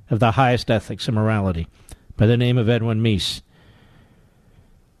of the highest ethics and morality by the name of Edwin Meese.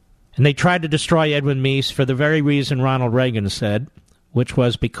 And they tried to destroy Edwin Meese for the very reason Ronald Reagan said, which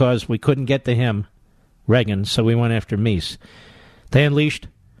was because we couldn't get to him, Reagan, so we went after Meese. They unleashed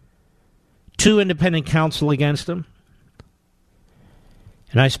 2 independent counsel against him,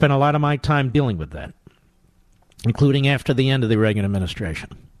 and I spent a lot of my time dealing with that, including after the end of the Reagan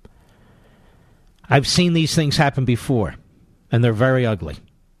administration. I've seen these things happen before, and they're very ugly.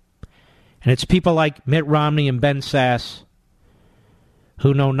 And it's people like Mitt Romney and Ben Sasse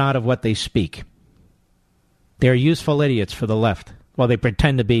who know not of what they speak. They're useful idiots for the left, while they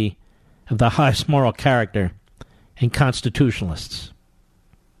pretend to be of the highest moral character and constitutionalists.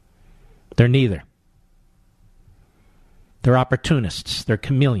 They're neither. They're opportunists. They're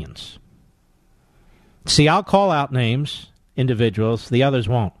chameleons. See, I'll call out names, individuals, the others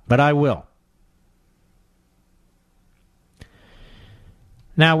won't, but I will.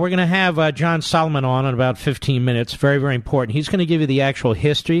 Now, we're going to have John Solomon on in about 15 minutes. Very, very important. He's going to give you the actual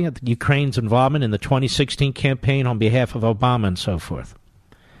history of Ukraine's involvement in the 2016 campaign on behalf of Obama and so forth.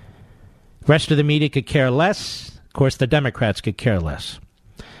 The rest of the media could care less. Of course, the Democrats could care less.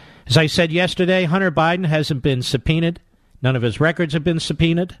 As I said yesterday, Hunter Biden hasn't been subpoenaed. None of his records have been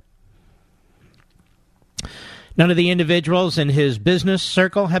subpoenaed. None of the individuals in his business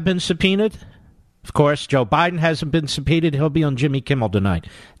circle have been subpoenaed. Of course, Joe Biden hasn't been subpoenaed. He'll be on Jimmy Kimmel tonight.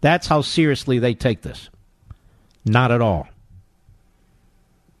 That's how seriously they take this. Not at all.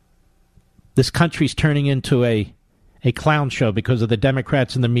 This country's turning into a clown show because of the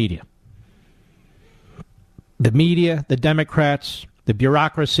Democrats and the media. The media, the Democrats, the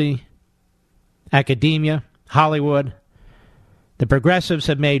bureaucracy, academia, Hollywood, the progressives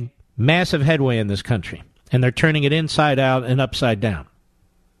have made massive headway in this country, and they're turning it inside out and upside down.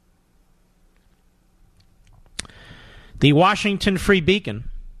 The Washington Free Beacon,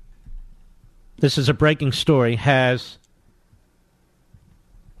 this is a breaking story, has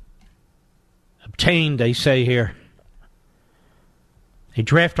obtained, they say here, a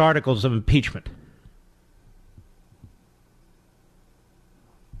draft articles of impeachment.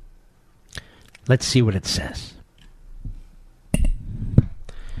 Let's see what it says.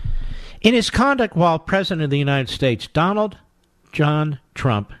 In his conduct while President of the United States, Donald John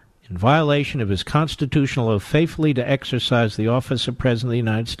Trump, in violation of his constitutional oath faithfully to exercise the office of President of the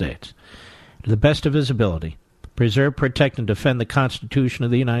United States, to the best of his ability, preserve, protect, and defend the Constitution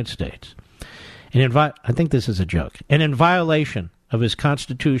of the United States. And I think this is a joke. And in violation of his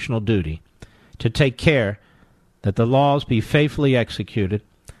constitutional duty to take care that the laws be faithfully executed,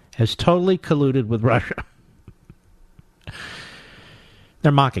 has totally colluded with Russia.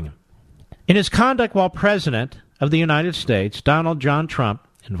 They're mocking him. In his conduct while President of the United States, Donald John Trump,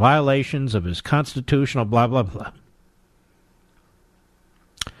 in violations of his constitutional blah, blah, blah,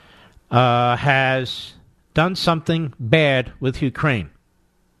 has done something bad with Ukraine.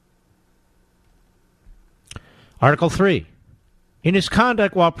 Article 3. In his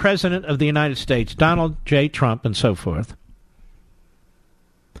conduct while President of the United States, Donald J. Trump and so forth,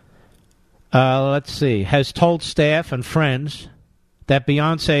 has told staff and friends that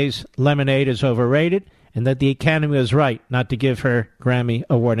Beyonce's Lemonade is overrated and that the Academy was right not to give her Grammy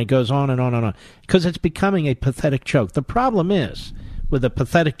Award. And it goes on and on and on. Because it's becoming a pathetic joke. The problem is, with a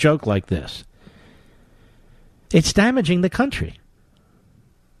pathetic joke like this, it's damaging the country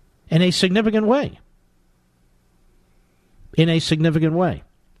in a significant way. In a significant way.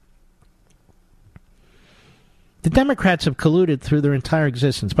 The Democrats have colluded through their entire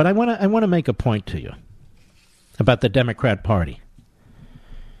existence, but I want to make a point to you about the Democrat Party.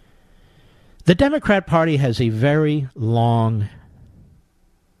 The Democrat Party has a very long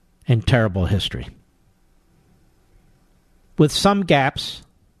and terrible history, with some gaps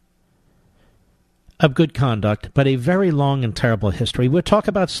of good conduct, but a very long and terrible history. We'll talk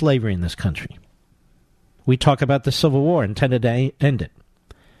about slavery in this country. We talk about the Civil War intended to end it.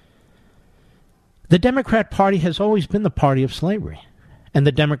 The Democrat Party has always been the party of slavery, and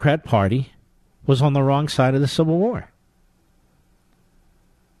the Democrat Party was on the wrong side of the Civil War.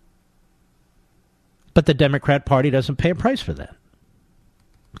 But the Democrat Party doesn't pay a price for that,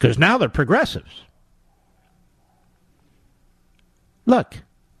 because now they're progressives. Look,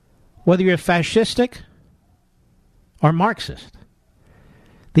 whether you're fascistic or Marxist,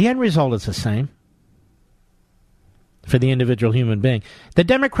 the end result is the same for the individual human being. The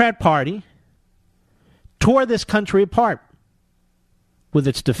Democrat Party tore this country apart with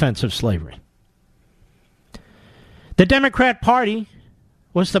its defense of slavery. The Democrat Party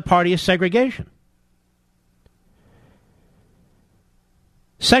was the party of segregation.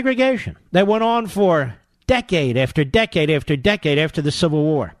 Segregation that went on for decade after decade after decade after the Civil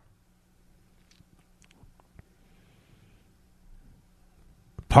War.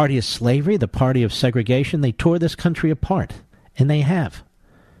 Party of slavery, the party of segregation, they tore this country apart. And they have.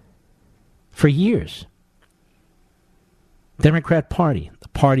 For years. Democrat Party, the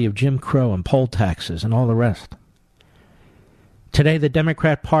party of Jim Crow and poll taxes and all the rest. Today, the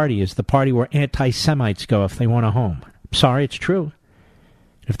Democrat Party is the party where anti-Semites go if they want a home. Sorry, it's true.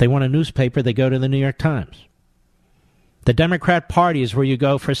 If they want a newspaper, they go to the New York Times. The Democrat Party is where you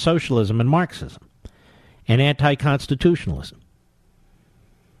go for socialism and Marxism and anti-constitutionalism.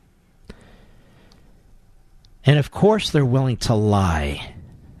 And of course they're willing to lie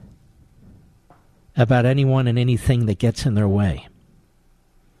about anyone and anything that gets in their way.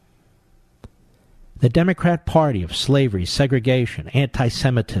 The Democrat Party of slavery, segregation,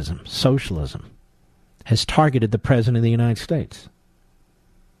 anti-Semitism, socialism has targeted the President of the United States.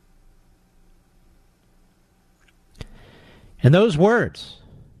 And those words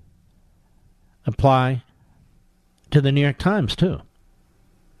apply to the New York Times, too.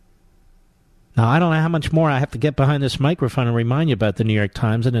 Now, I don't know how much more I have to get behind this microphone and remind you about the New York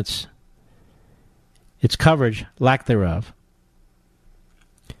Times and its coverage, lack thereof,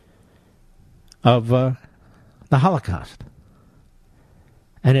 of the Holocaust.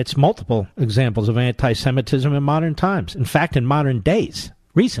 And its multiple examples of anti-Semitism in modern times. In fact, in modern days,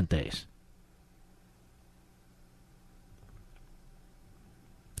 recent days.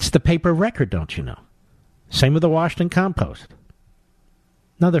 It's the paper record, don't you know? Same with the Washington Compost.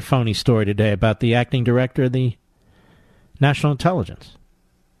 Another phony story today about the acting director of the National Intelligence.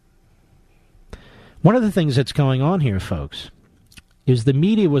 One of the things that's going on here, folks, is the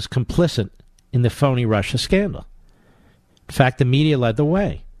media was complicit in the phony Russia scandal. In fact, the media led the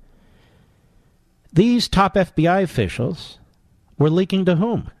way. These top FBI officials were leaking to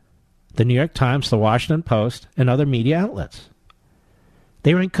whom? The New York Times, the Washington Post, and other media outlets.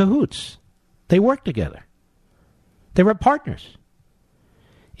 They were in cahoots. They worked together. They were partners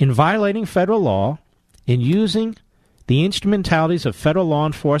in violating federal law, in using the instrumentalities of federal law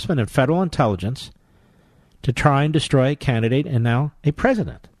enforcement and federal intelligence to try and destroy a candidate and now a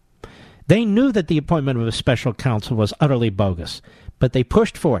president. They knew that the appointment of a special counsel was utterly bogus, but they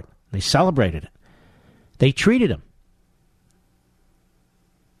pushed for it. They celebrated it. They treated him.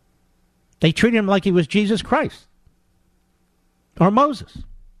 They treated him like he was Jesus Christ or Moses.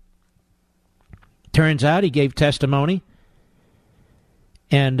 Turns out he gave testimony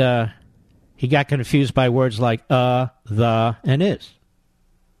and he got confused by words like the, and is.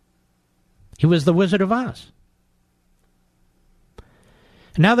 He was the Wizard of Oz.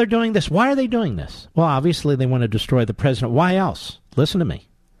 And now they're doing this. Why are they doing this? Well, obviously they want to destroy the president. Why else? Listen to me.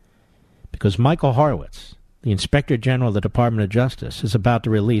 Because Michael Horowitz, the Inspector General of the Department of Justice, is about to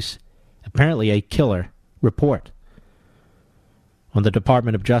release apparently a killer report on the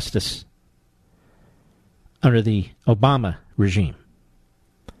Department of Justice under the Obama regime.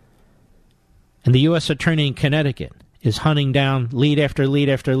 And the U.S. Attorney in Connecticut is hunting down lead after lead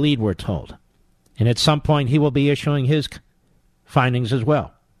after lead, we're told. And at some point, he will be issuing his findings as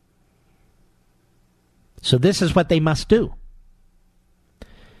well. So this is what they must do.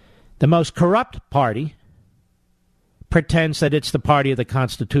 The most corrupt party pretends that it's the party of the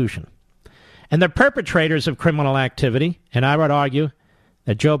Constitution. And the perpetrators of criminal activity, and I would argue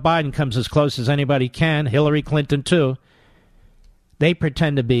that Joe Biden comes as close as anybody can, Hillary Clinton too, they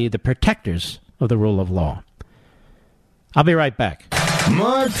pretend to be the protectors of the rule of law. I'll be right back.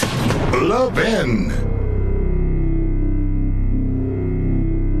 Mark Levin.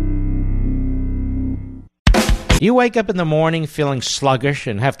 You wake up in the morning feeling sluggish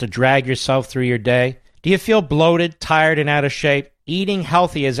and have to drag yourself through your day? Do you feel bloated, tired, and out of shape? Eating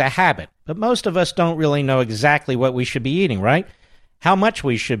healthy is a habit, but most of us don't really know exactly what we should be eating, right? How much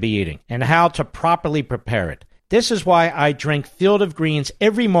we should be eating, and how to properly prepare it. This is why I drink Field of Greens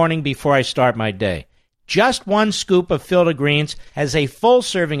every morning before I start my day. Just one scoop of Field of Greens has a full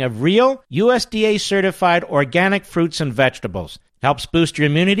serving of real, USDA-certified organic fruits and vegetables. Helps boost your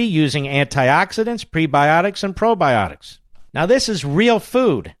immunity using antioxidants, prebiotics, and probiotics. Now, this is real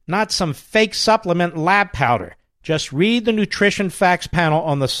food, not some fake supplement lab powder. Just read the nutrition facts panel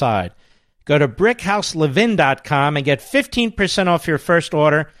on the side. Go to BrickhouseLevin.com and get 15% off your first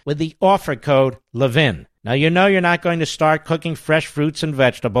order with the offer code Levin. Now, you know you're not going to start cooking fresh fruits and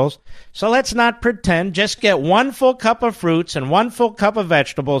vegetables, so let's not pretend. Just get 1 full cup of fruits and 1 full cup of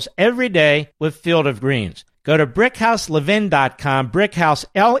vegetables every day with Field of Greens. Go to BrickhouseLevin.com,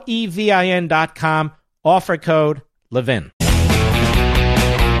 BrickhouseLevin.com, offer code Levin. So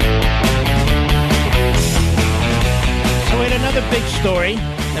we had another big story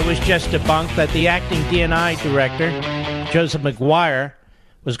that was just debunked, that the acting D&I director, Joseph McGuire,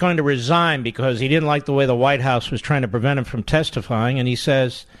 was going to resign because he didn't like the way the White House was trying to prevent him from testifying. And he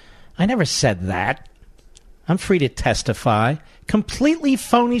says, I never said that. I'm free to testify. Completely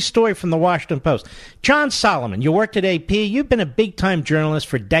phony story from the Washington Post. John Solomon, you worked at AP. You've been a big-time journalist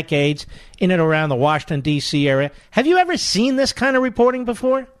for decades in and around the Washington, D.C. area. Have you ever seen this kind of reporting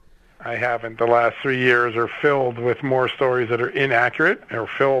before? I haven't. The last 3 years are filled with more stories that are inaccurate or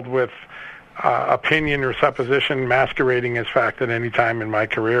filled with opinion or supposition masquerading as fact at any time in my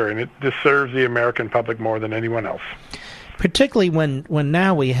career, and this serves the American public more than anyone else. Particularly when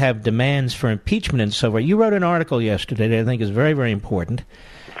now we have demands for impeachment and so forth. You wrote an article yesterday that I think is very, very important.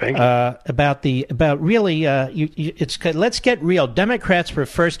 Thank you. Let's get real. Democrats were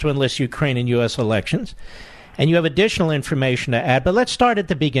first to enlist Ukraine in U.S. elections, and you have additional information to add. But let's start at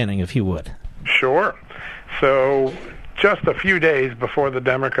the beginning, if you would. Sure. So just a few days before the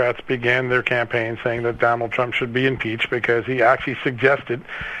Democrats began their campaign saying that Donald Trump should be impeached because he actually suggested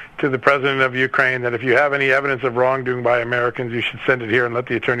to the president of Ukraine that if you have any evidence of wrongdoing by Americans, you should send it here and let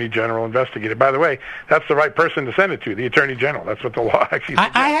the Attorney General investigate it. By the way, that's the right person to send it to, the Attorney General. That's what the law actually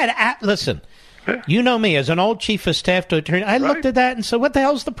suggests. Listen, you know me, as an old chief of staff to attorney, I looked at that and said, what the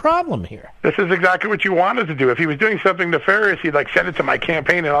hell's the problem here? This is exactly what you wanted to do. If he was doing something nefarious, he'd send it to my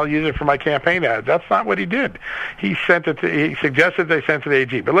campaign and I'll use it for my campaign ads. That's not what he did. He suggested they sent to the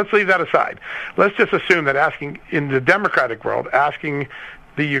AG. But let's leave that aside. Let's just assume that in the Democratic world, asking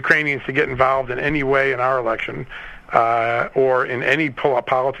the Ukrainians to get involved in any way in our election or in any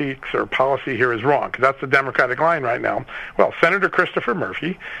politics or policy here is wrong, because that's the Democratic line right now. Well, Senator Christopher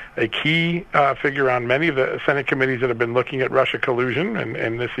Murphy, a key figure on many of the Senate committees that have been looking at Russia collusion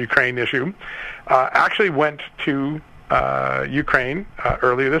and this Ukraine issue, actually went to Ukraine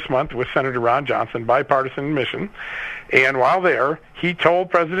earlier this month with Senator Ron Johnson, bipartisan mission. And while there, he told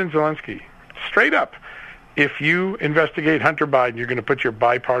President Zelensky straight up, if you investigate Hunter Biden, you're going to put your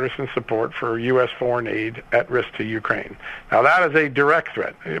bipartisan support for U.S. foreign aid at risk to Ukraine. Now, that is a direct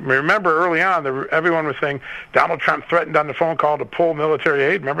threat. Remember, early on, everyone was saying Donald Trump threatened on the phone call to pull military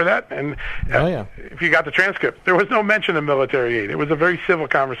aid. Remember that? And if you got the transcript, there was no mention of military aid. It was a very civil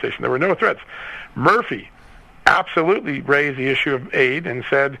conversation. There were no threats. Murphy absolutely raised the issue of aid and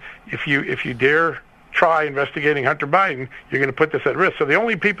said, if you dare try investigating Hunter Biden, you're going to put this at risk. So the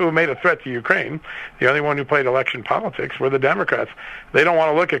only people who made a threat to Ukraine, the only one who played election politics, were the Democrats. They don't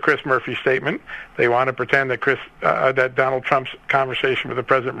want to look at Chris Murphy's statement. They want to pretend that that Donald Trump's conversation with the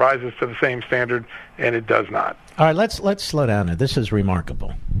president rises to the same standard, and it does not. All right, let's slow down here. This is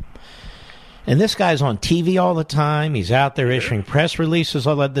remarkable. And this guy's on TV all the time. He's out there issuing press releases.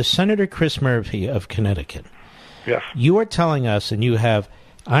 All that. The Senator Chris Murphy of Connecticut. Yes. You are telling us, and you have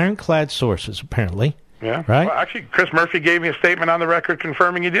ironclad sources, apparently. Yeah. Right? Well, actually, Chris Murphy gave me a statement on the record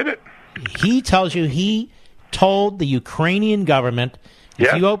confirming he did it. He tells you he told the Ukrainian government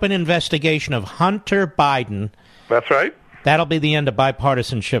If you open an investigation of Hunter Biden, that's right. That'll be the end of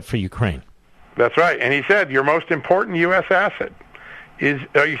bipartisanship for Ukraine. That's right. And he said your most important U.S. asset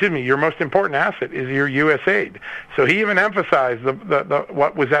your most important asset is your U.S. aid. So he even emphasized the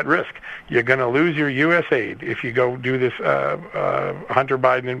what was at risk. You're going to lose your U.S. aid if you go do this Hunter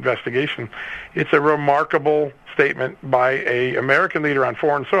Biden investigation. It's a remarkable statement by an American leader on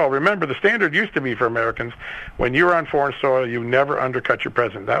foreign soil. Remember, the standard used to be for Americans, when you were on foreign soil, you never undercut your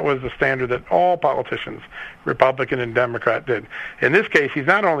president. That was the standard that all politicians, Republican and Democrat, did. In this case, he's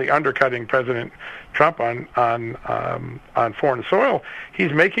not only undercutting President Trump on foreign soil,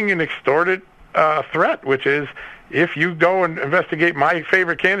 he's making an extorted threat, which is, if you go and investigate my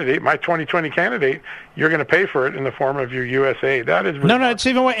favorite candidate, my 2020 candidate, you're going to pay for it in the form of your U.S. aid. That is no, it's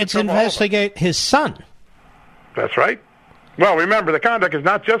even worse. It's investigate his son. That's right. Well, remember, the conduct is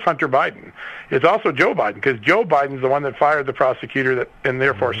not just Hunter Biden. It's also Joe Biden, because Joe Biden's the one that fired the prosecutor and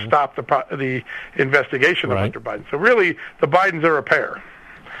therefore stopped the investigation of Hunter Biden. So really, the Bidens are a pair.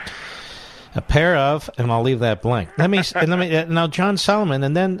 A pair of, and I'll leave that blank. Let me now, John Solomon,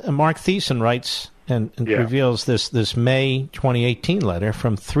 and then Mark Thiessen writes and reveals this May 2018 letter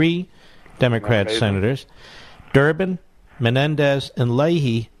from 3 Democrat senators, Durbin, Menendez, and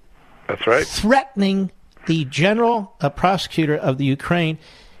Leahy. That's right. Threatening the general prosecutor of the Ukraine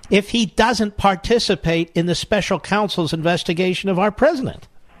if he doesn't participate in the special counsel's investigation of our president.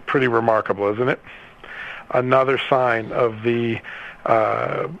 Pretty remarkable, isn't it? Another sign of the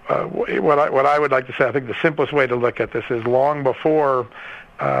what I would like to say. I think the simplest way to look at this is, long before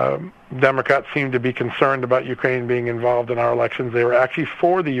Democrats seemed to be concerned about Ukraine being involved in our elections, they were actually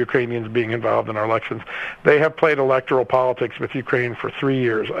for the Ukrainians being involved in our elections. They have played electoral politics with Ukraine for 3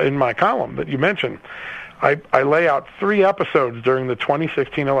 years. In my column that you mentioned, I lay out 3 episodes during the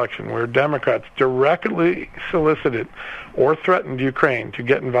 2016 election where Democrats directly solicited or threatened Ukraine to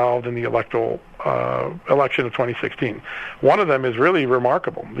get involved in the electoral election of 2016. One of them is really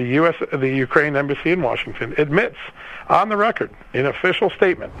remarkable. The Ukraine embassy in Washington admits on the record, in official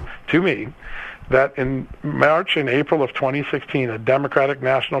statement to me, that in March and April of 2016, a Democratic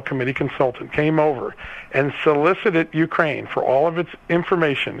National Committee consultant came over and solicited Ukraine for all of its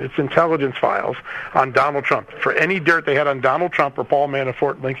information, its intelligence files on Donald Trump, for any dirt they had on Donald Trump or Paul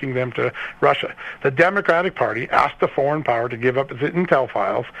Manafort linking them to Russia. The Democratic Party asked the foreign power to give up its intel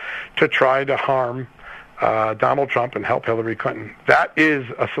files to try to harm Donald Trump and help Hillary Clinton. That is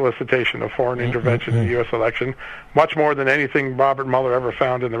a solicitation of foreign intervention in the U.S. election, much more than anything Robert Mueller ever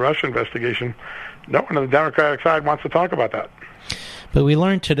found in the Russia investigation. No one on the Democratic side wants to talk about that. But we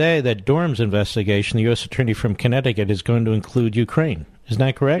learned today that Durham's investigation, the U.S. attorney from Connecticut, is going to include Ukraine. Isn't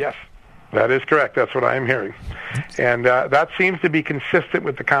that correct? Yes. That is correct. That's what I am hearing. And that seems to be consistent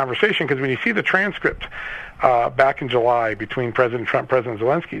with the conversation, because when you see the transcript back in July between President Trump and President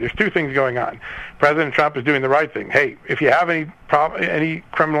Zelensky, there's 2 things going on. President Trump is doing the right thing. Hey, if you have any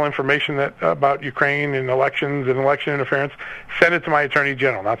criminal information about Ukraine and elections and election interference, send it to my Attorney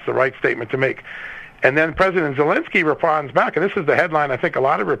General. That's the right statement to make. And then President Zelensky responds back, and this is the headline I think a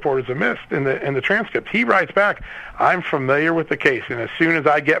lot of reporters have missed in the transcript. He writes back, "I'm familiar with the case, and as soon as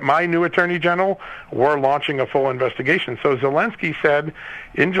I get my new Attorney General, we're launching a full investigation." So Zelensky said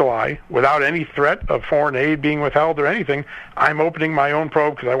in July, without any threat of foreign aid being withheld or anything, "I'm opening my own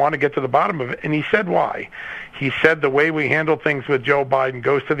probe because I want to get to the bottom of it." And he said why. He said the way we handle things with Joe Biden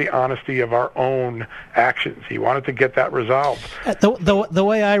goes to the honesty of our own actions. He wanted to get that resolved. The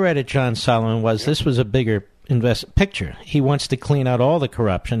way I read it, John Solomon, was this was a bigger picture. He wants to clean out all the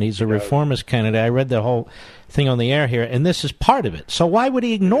corruption. He's a reformist candidate. I read the whole thing on the air here, and this is part of it. So why would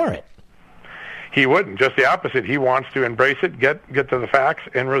he ignore it? He wouldn't. Just the opposite. He wants to embrace it, get to the facts,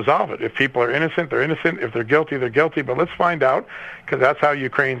 and resolve it. If people are innocent, they're innocent. If they're guilty, they're guilty. But let's find out, because that's how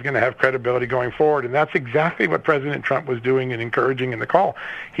Ukraine's going to have credibility going forward. And that's exactly what President Trump was doing and encouraging in the call.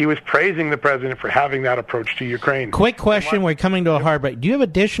 He was praising the president for having that approach to Ukraine. Quick question. We're coming to a hard break. Do you have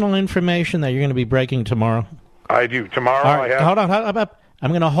additional information that you're going to be breaking tomorrow? I do. Tomorrow I have... Hold on.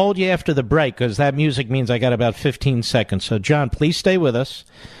 I'm going to hold you after the break, because that music means I got about 15 seconds. So, John, please stay with us.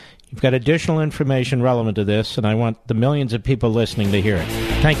 You've got additional information relevant to this, and I want the millions of people listening to hear it.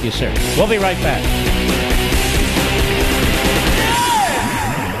 Thank you, sir. We'll be right back.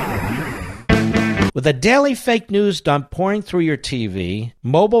 With the daily fake news dump pouring through your TV,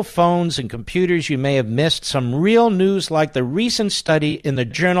 mobile phones, and computers, you may have missed some real news like the recent study in the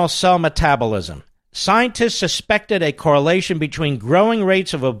journal Cell Metabolism. Scientists suspected a correlation between growing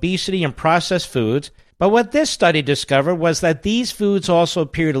rates of obesity and processed foods, but what this study discovered was that these foods also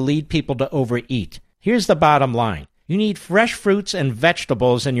appear to lead people to overeat. Here's the bottom line. You need fresh fruits and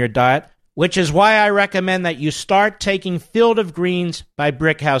vegetables in your diet which is why I recommend that you start taking Field of Greens by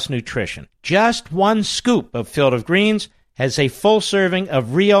Brickhouse Nutrition. Just one scoop of Field of Greens has a full serving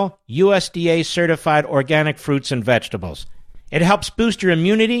of real USDA-certified organic fruits and vegetables. It helps boost your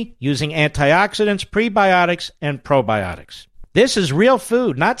immunity using antioxidants, prebiotics, and probiotics. This is real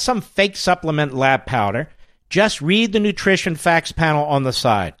food, not some fake supplement lab powder. Just read the nutrition facts panel on the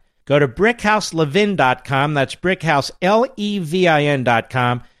side. Go to BrickhouseLevin.com, that's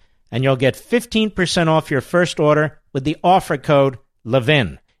BrickhouseLevin.com, and you'll get 15% off your first order with the offer code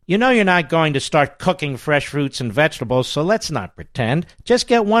Levin. You know you're not going to start cooking fresh fruits and vegetables, so let's not pretend. Just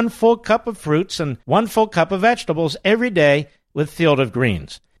get 1 full cup of fruits and 1 full cup of vegetables every day with Field of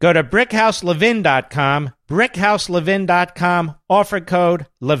Greens. Go to BrickhouseLevin.com, BrickhouseLevin.com, offer code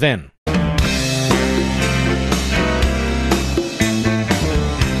Levin.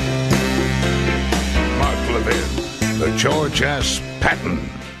 Mark Levin, the George S. Patton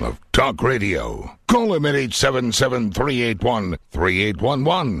of Talk Radio. Call him at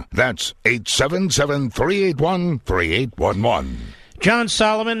 877-381-3811. That's 877-381-3811. John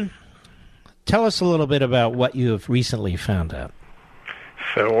Solomon, tell us a little bit about what you have recently found out.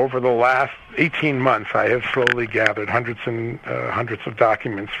 So over the last 18 months, I have slowly gathered hundreds and hundreds of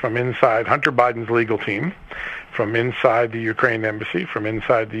documents from inside Hunter Biden's legal team, from inside the Ukraine embassy, from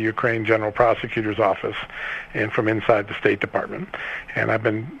inside the Ukraine General Prosecutor's office, and from inside the State Department. And I've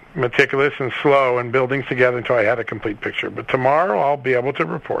been meticulous and slow in building together until I had a complete picture. But tomorrow I'll be able to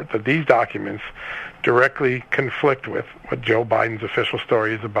report that these documents directly conflict with what Joe Biden's official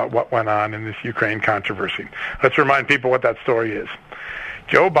story is about what went on in this Ukraine controversy. Let's remind people what that story is.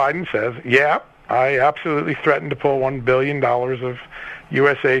 Joe Biden says, yeah, I absolutely threatened to pull $1 billion of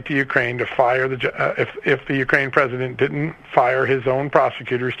U.S. aid to Ukraine to fire if the Ukraine president didn't fire his own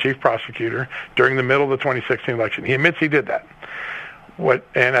prosecutor, his chief prosecutor, during the middle of the 2016 election. He admits he did that.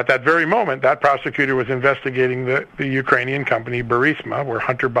 And at that very moment, that prosecutor was investigating the Ukrainian company Burisma, where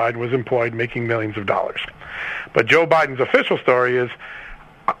Hunter Biden was employed, making millions of dollars. But Joe Biden's official story is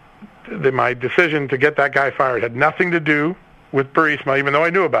that my decision to get that guy fired had nothing to do with Burisma, even though I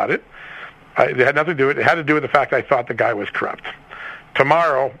knew about it. It had nothing to do with it. It had to do with the fact I thought the guy was corrupt.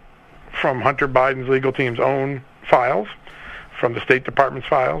 Tomorrow, from Hunter Biden's legal team's own files, from the State Department's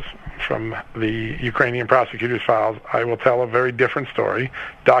files, from the Ukrainian prosecutor's files, I will tell a very different story,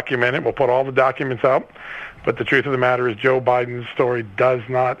 document it, we'll put all the documents out, but the truth of the matter is Joe Biden's story does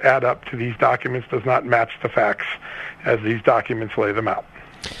not add up to these documents, does not match the facts as these documents lay them out.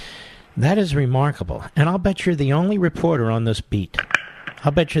 That is remarkable. And I'll bet you're the only reporter on this beat.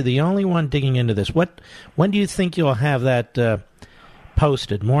 I'll bet you're the only one digging into this. When do you think you'll have that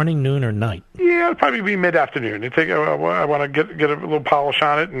posted? Morning, noon, or night? Yeah, it'll probably be mid-afternoon. I want to get a little polish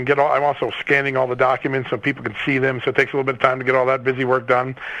on it and I'm also scanning all the documents so people can see them, so it takes a little bit of time to get all that busy work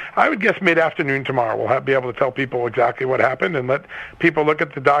done. I would guess mid-afternoon tomorrow. We'll be able to tell people exactly what happened and let people look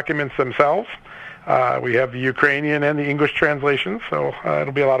at the documents themselves. We have the Ukrainian and the English translations, so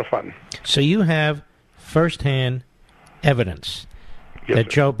it'll be a lot of fun. So you have firsthand evidence that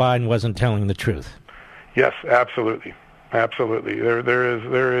Joe Biden wasn't telling the truth. Yes, absolutely. Absolutely.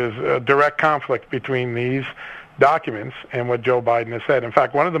 There is a direct conflict between these documents and what Joe Biden has said. In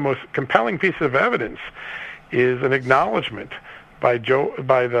fact, one of the most compelling pieces of evidence is an acknowledgement by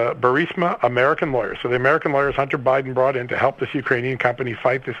the Burisma American lawyers. So the American lawyers Hunter Biden brought in to help this Ukrainian company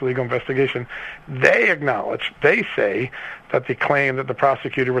fight this legal investigation, they say that the claim that the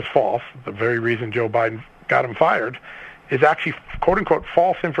prosecutor was false, the very reason Joe Biden got him fired, is actually, quote-unquote,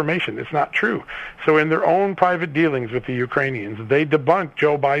 false information. It's not true. So in their own private dealings with the Ukrainians, they debunked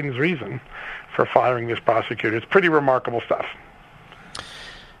Joe Biden's reason for firing this prosecutor. It's pretty remarkable stuff.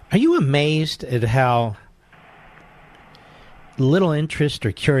 Are you amazed at how little interest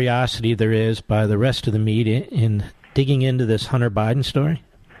or curiosity there is by the rest of the media in digging into this Hunter Biden story?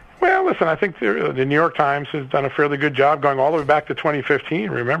 Well, listen, I think the New York Times has done a fairly good job going all the way back to 2015.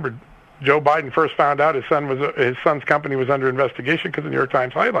 Remember, Joe Biden first found out his son's company was under investigation because the New York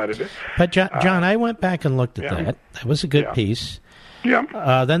Times highlighted it. But, John, I went back and looked at that. That was a good piece.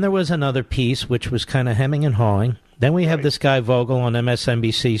 Yeah. Then there was another piece which was kind of hemming and hawing. Then we have this guy Vogel on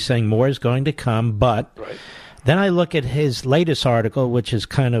MSNBC saying more is going to come, but... Right. Then I look at his latest article, which is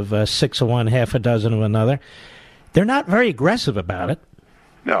kind of 6 of one, half a dozen of another. They're not very aggressive about it.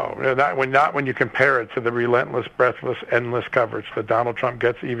 No, not when you compare it to the relentless, breathless, endless coverage that Donald Trump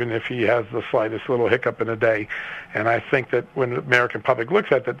gets, even if he has the slightest little hiccup in a day. And I think that when the American public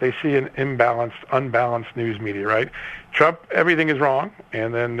looks at that, they see an unbalanced news media, right? Trump, everything is wrong,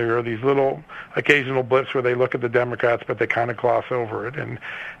 and then there are these little occasional blips where they look at the Democrats, but they kind of gloss over it. And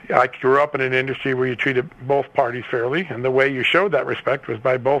I grew up in an industry where you treated both parties fairly, and the way you showed that respect was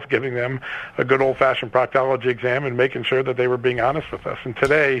by both giving them a good old-fashioned proctology exam and making sure that they were being honest with us. And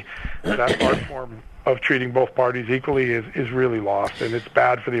today, that art form of treating both parties equally is really lost, and it's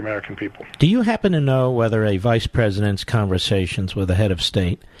bad for the American people. Do you happen to know whether a vice president's conversations with a head of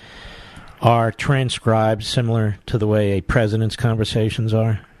state are transcribed similar to the way a president's conversations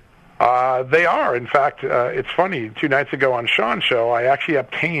are? They are. In fact, it's funny. 2 nights ago on Sean's show, I actually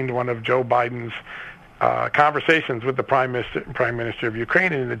obtained one of Joe Biden's conversations with the Prime Minister of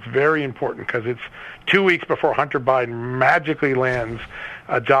Ukraine, and it's very important because it's 2 weeks before Hunter Biden magically lands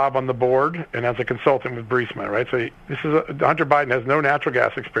a job on the board and as a consultant with Burisma, right? So Hunter Biden has no natural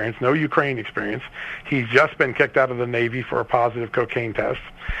gas experience, no Ukraine experience. He's just been kicked out of the Navy for a positive cocaine test.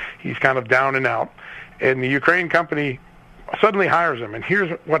 He's kind of down and out. And the Ukraine company suddenly hires him. And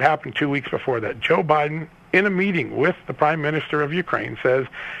here's what happened 2 weeks before that. Joe Biden, in a meeting with the Prime Minister of Ukraine, says,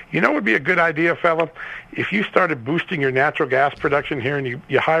 you know what would be a good idea, fella? If you started boosting your natural gas production here and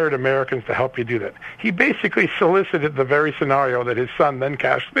you hired Americans to help you do that. He basically solicited the very scenario that his son then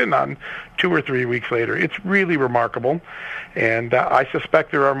cashed in on 2 or 3 weeks later. It's really remarkable. And I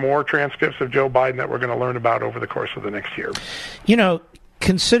suspect there are more transcripts of Joe Biden that we're going to learn about over the course of the next year. You know,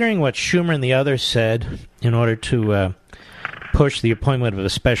 considering what Schumer and the others said in order to push the appointment of a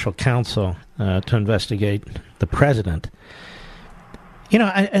special counsel to investigate the president. You know,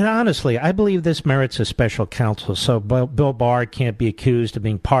 and honestly, I believe this merits a special counsel, so Bill Barr can't be accused of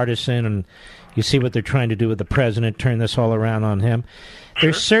being partisan, and you see what they're trying to do with the president, turn this all around on him.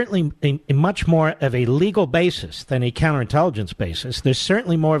 Sure. There's certainly a much more of a legal basis than a counterintelligence basis. There's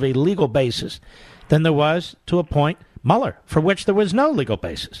certainly more of a legal basis than there was to appoint Mueller, for which there was no legal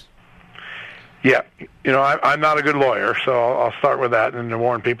basis. Yeah, you know, I'm not a good lawyer, so I'll start with that and to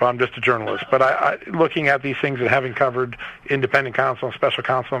warn people I'm just a journalist. But I looking at these things and having covered independent counsel and special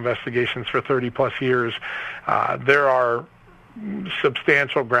counsel investigations for 30-plus years, there are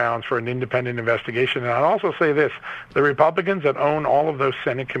substantial grounds for an independent investigation. And I'd also say this, the Republicans that own all of those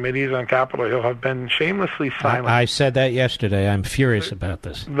Senate committees on Capitol Hill have been shamelessly silent. I said that yesterday. I'm furious about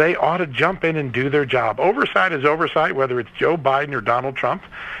this. They ought to jump in and do their job. Oversight is oversight, whether it's Joe Biden or Donald Trump.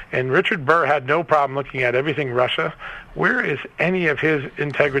 And Richard Burr had no problem looking at everything Russia. Where is any of his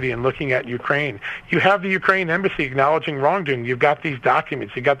integrity in looking at Ukraine? You have the Ukraine embassy acknowledging wrongdoing. You've got these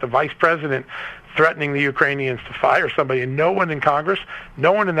documents. You've got the vice president threatening the Ukrainians to fire somebody, and no one in Congress,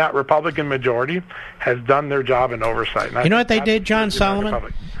 no one in that Republican majority has done their job in oversight. You know what they did, John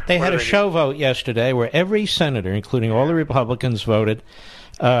Solomon? They had a show vote yesterday where every senator, including all the Republicans, voted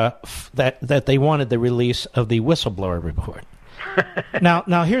that they wanted the release of the whistleblower report.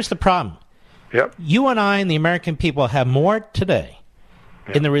 Now, here's the problem. Yep. You and I and the American people have more today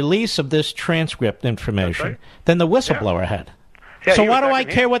in the release of this transcript information than the whistleblower had. Yeah, so why do I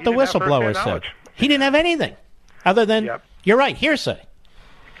care what the whistleblower said? He didn't have anything other than, you're right, hearsay.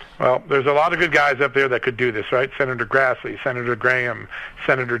 Well, there's a lot of good guys up there that could do this, right? Senator Grassley, Senator Graham,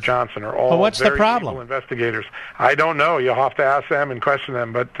 Senator Johnson are all what's very the problem? able investigators. I don't know. You'll have to ask them and question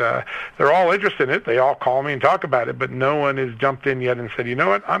them, but they're all interested in it. They all call me and talk about it, but no one has jumped in yet and said, you know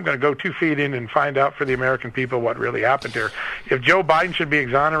what, I'm going to go 2 feet in and find out for the American people what really happened here. If Joe Biden should be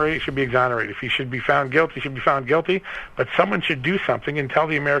exonerated, he should be exonerated. If he should be found guilty, he should be found guilty, but someone should do something and tell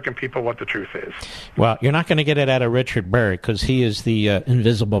the American people what the truth is. Well, you're not going to get it out of Richard Burr because he is the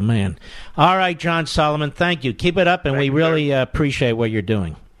invisible man. All right, John Solomon, thank you. Keep it up, and we really appreciate what you're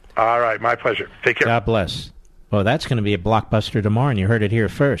doing. All right, my pleasure. Take care. God bless. Well, that's going to be a blockbuster tomorrow, and you heard it here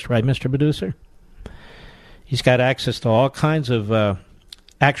first, right, Mr. Producer? He's got access to all kinds of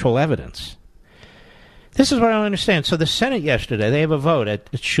actual evidence. This is what I don't understand. So the Senate yesterday, they have a vote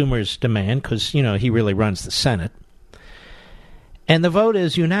at Schumer's demand because, you know, he really runs the Senate. And the vote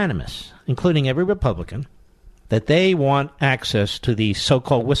is unanimous, including every Republican, that they want access to the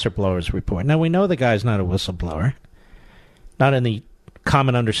so-called whistleblowers report. Now, we know the guy's not a whistleblower, not in the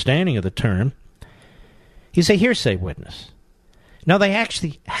common understanding of the term. He's a hearsay witness. Now, they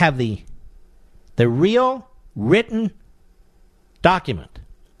actually have the real written document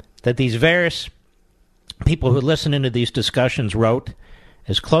that these various people who listen into these discussions wrote,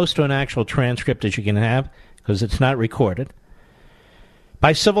 as close to an actual transcript as you can have, because it's not recorded,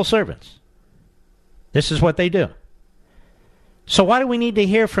 by civil servants. This is what they do. So why do we need to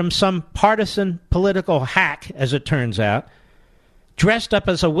hear from some partisan political hack, as it turns out, dressed up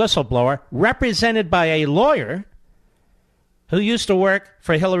as a whistleblower, represented by a lawyer who used to work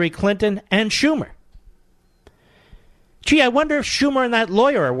for Hillary Clinton and Schumer? Gee, I wonder if Schumer and that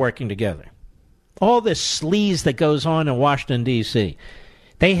lawyer are working together. all this sleaze that goes on in Washington, D.C.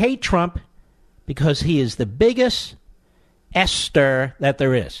 They hate Trump because he is the biggest S-stir that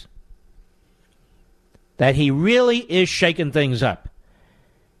there is. That he really is shaking things up.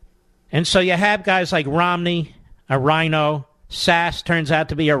 And so you have guys like Romney, a rhino. Sass turns out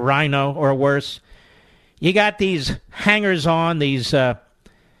to be a rhino or worse. You got these hangers-on, these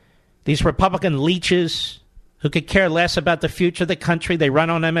Republican leeches who could care less about the future of the country. They run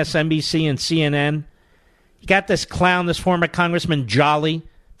on MSNBC and CNN. You got this clown, this former Congressman Jolly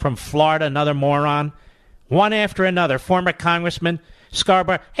from Florida, another moron. One after another, former Congressman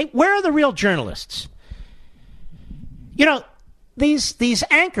Scarborough. Hey, where are the real journalists? You know, these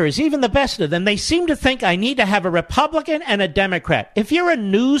anchors, even the best of them, they seem to think I need to have a Republican and a Democrat. If you're a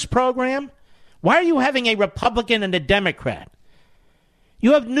news program, why are you having a Republican and a Democrat?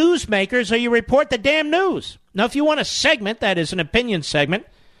 You have newsmakers or you report the damn news. Now, if you want a segment that is an opinion segment,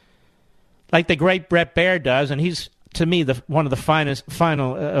 like the great Bret Baier does, and he's, to me, one of the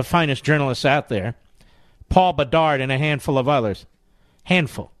finest journalists out there, Paul Bedard and a handful of others.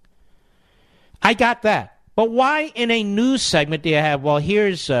 Handful. I got that. But why in a news segment do you have, well,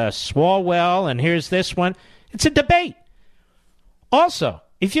 here's Swalwell and here's this one? It's a debate. Also,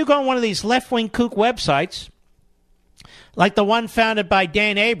 if you go on one of these left-wing kook websites, like the one founded by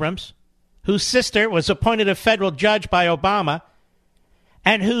Dan Abrams, whose sister was appointed a federal judge by Obama,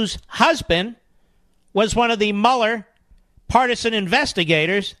 and whose husband was one of the Mueller partisan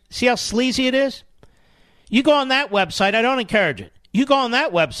investigators, see how sleazy it is? You go on that website, I don't encourage it. You go on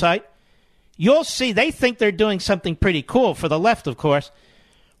that website, you'll see they think they're doing something pretty cool for the left, of course.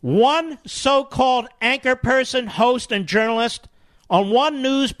 One so-called anchor person, host, and journalist on one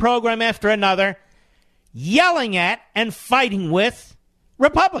news program after another yelling at and fighting with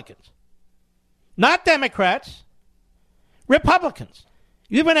Republicans. Not Democrats. Republicans.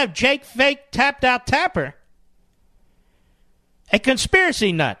 You even have Jake Fake Tapped Out Tapper, a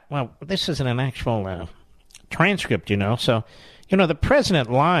conspiracy nut. Well, this isn't an actual transcript, so... the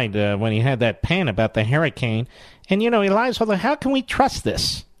president lied when he had that pan about the hurricane. And, he lies. How can we trust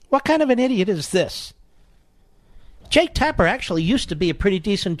this? What kind of an idiot is this? Jake Tapper actually used to be a pretty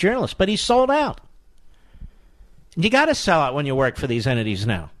decent journalist, but he sold out. You got to sell out when you work for these entities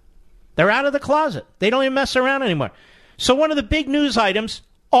now. They're out of the closet. They don't even mess around anymore. So one of the big news items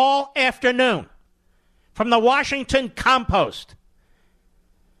all afternoon from the Washington Compost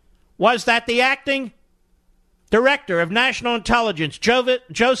was that the acting Director of National Intelligence,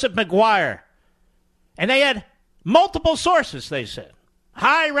 Joseph McGuire, and they had multiple sources, they said,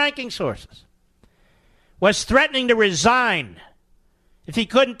 high-ranking sources, was threatening to resign if he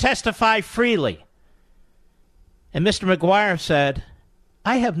couldn't testify freely. And Mr. McGuire said,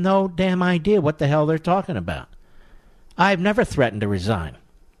 I have no damn idea what the hell they're talking about. I've never threatened to resign.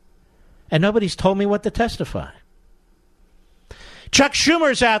 And nobody's told me what to testify. Chuck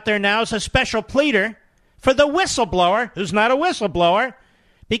Schumer's out there now as a special pleader for the whistleblower, who's not a whistleblower,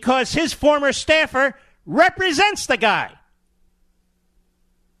 because his former staffer represents the guy.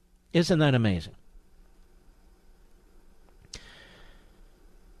 Isn't that amazing?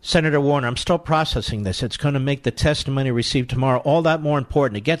 Senator Warner, I'm still processing this. It's going to make the testimony received tomorrow all that more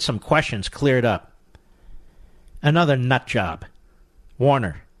important to get some questions cleared up. Another nut job.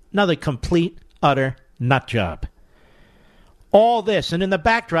 Warner, another complete, utter nut job. All this, and in the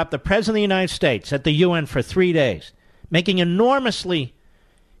backdrop, the President of the United States at the UN for 3 days, making enormously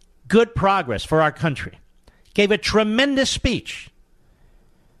good progress for our country, gave a tremendous speech.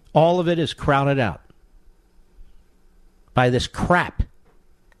 All of it is crowded out by this crap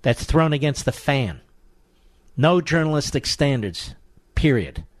that's thrown against the fan. No journalistic standards,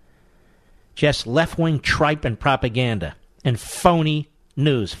 period. Just left-wing tripe and propaganda and phony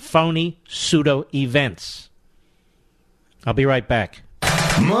news, phony pseudo-events. I'll be right back.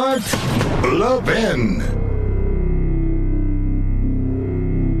 Mark Levin.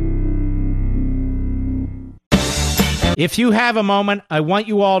 If you have a moment, I want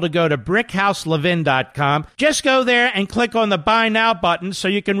you all to go to BrickhouseLevin.com. Just go there and click on the Buy Now button so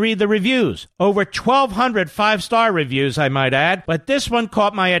you can read the reviews. Over 1,200 five-star reviews, I might add, but this one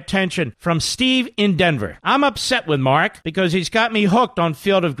caught my attention from Steve in Denver. I'm upset with Mark because he's got me hooked on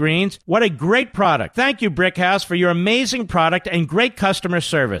Field of Greens. What a great product. Thank you, Brickhouse, for your amazing product and great customer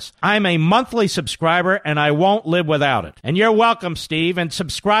service. I'm a monthly subscriber, and I won't live without it. And you're welcome, Steve, and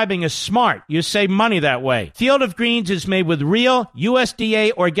subscribing is smart. You save money that way. Field of Greens is made with real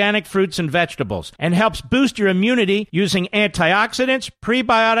USDA organic fruits and vegetables and helps boost your immunity using antioxidants,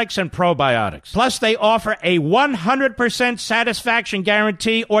 prebiotics, and probiotics. Plus, they offer a 100% satisfaction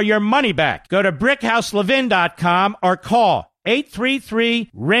guarantee or your money back. Go to BrickhouseLevin.com or call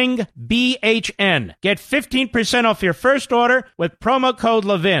 833-RING-BHN. Get 15% off your first order with promo code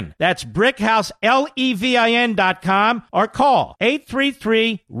Levin. That's BrickHouse, LEVIN.com, or call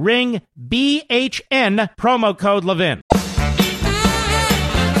 833-RING-BHN, promo code Levin.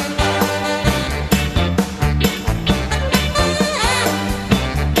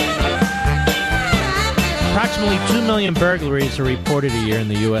 Approximately 2 million burglaries are reported a year in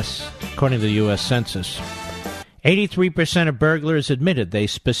the U.S., according to the U.S. Census. 83% of burglars admitted they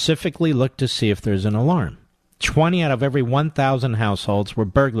specifically looked to see if there's an alarm. 20 out of every 1,000 households were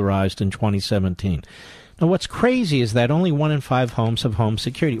burglarized in 2017. Now, what's crazy is that only 1 in 5 homes have home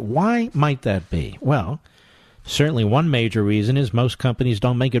security. Why might that be? Well, certainly one major reason is most companies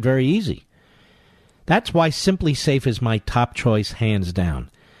don't make it very easy. That's why Simply Safe is my top choice, hands down.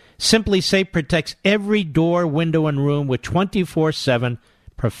 Simply Safe protects every door, window, and room with 24/7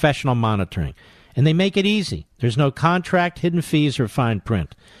 professional monitoring. And they make it easy. There's no contract, hidden fees, or fine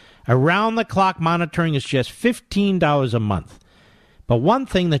print. Around-the-clock monitoring is just $15 a month. But one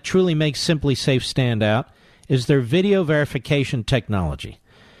thing that truly makes Simply Safe stand out is their video verification technology.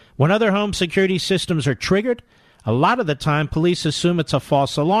 When other home security systems are triggered, a lot of the time police assume it's a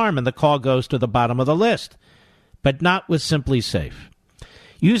false alarm and the call goes to the bottom of the list. But not with Simply Safe.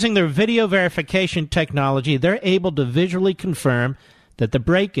 Using their video verification technology, they're able to visually confirm that the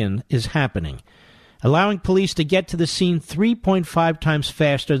break-in is happening, allowing police to get to the scene 3.5 times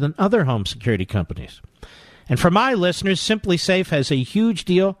faster than other home security companies. And for my listeners, Simply Safe has a huge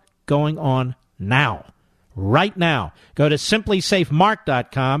deal going on now. Right now. Go to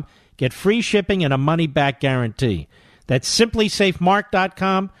simplysafemark.com, get free shipping and a money-back guarantee. That's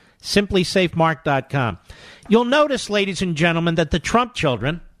simplysafemark.com, simplysafemark.com. You'll notice, ladies and gentlemen, that the Trump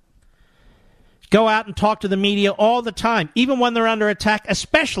children go out and talk to the media all the time, even when they're under attack,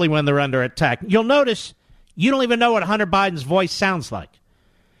 especially when they're under attack. You'll notice you don't even know what Hunter Biden's voice sounds like.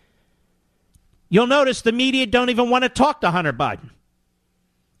 You'll notice the media don't even want to talk to Hunter Biden.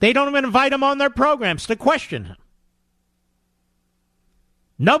 They don't even invite him on their programs to question him.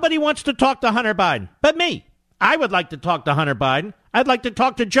 Nobody wants to talk to Hunter Biden but me. I would like to talk to Hunter Biden. I'd like to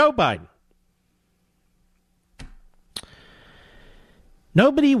talk to Joe Biden.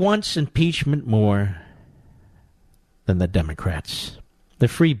 Nobody wants impeachment more than the Democrats. The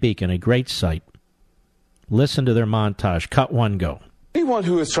Free Beacon, a great site. Listen to their montage. Cut 1, go. Anyone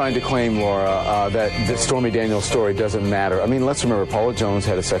who is trying to claim, Laura, that the Stormy Daniels story doesn't matter. I mean, let's remember, Paula Jones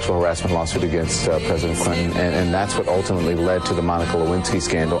had a sexual harassment lawsuit against President Clinton, and that's what ultimately led to the Monica Lewinsky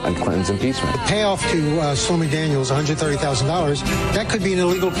scandal and Clinton's impeachment. The payoff to Stormy Daniels, $130,000, that could be an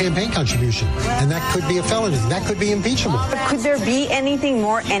illegal campaign contribution, and that could be a felony. That could be impeachable. But could there be anything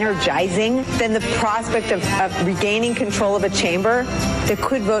more energizing than the prospect of regaining control of a chamber that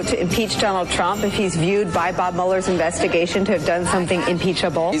could vote to impeach Donald Trump if he's viewed by Bob Mueller's investigation to have done something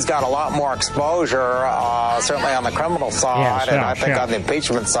impeachable? He's got a lot more exposure, certainly on the criminal side, and I think on the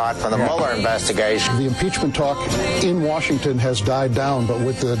impeachment side from the Mueller investigation. The impeachment talk in Washington has died down, but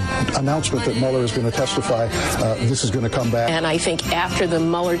with the announcement that Mueller is going to testify, this is going to come back. And I think after the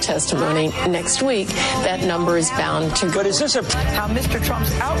Mueller testimony next week, that number is bound to go. But is this how Mr.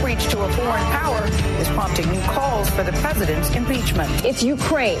 Trump's outreach to a foreign power is prompting new calls for the president's impeachment? It's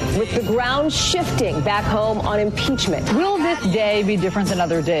Ukraine, with the ground shifting back home on impeachment. Will this day be different than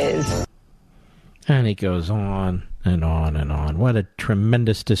other days? And he goes on and on and on. What a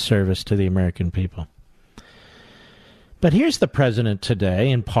tremendous disservice to the American people. But here's the president today,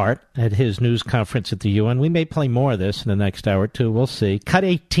 in part, at his news conference at the UN. We may play more of this in the next hour or two. We'll see. Cut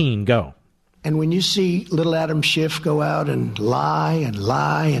 18, go. And when you see little Adam Schiff go out and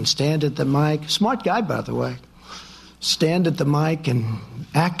lie and stand at the mic, smart guy, by the way, stand at the mic and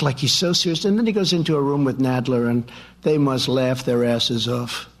act like he's so serious. And then he goes into a room with Nadler, and they must laugh their asses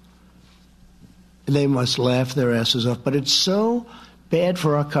off. They must laugh their asses off. But it's so bad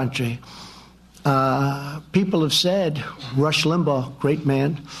for our country. People have said, Rush Limbaugh, great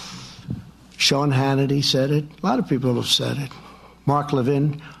man. Sean Hannity said it. A lot of people have said it. Mark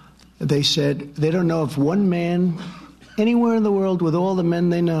Levin, they said they don't know of one man anywhere in the world with all the men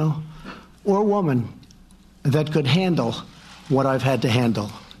they know, or woman, that could handle what I've had to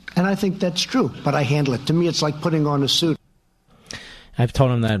handle. And I think that's true, but I handle it. To me, it's like putting on a suit. I've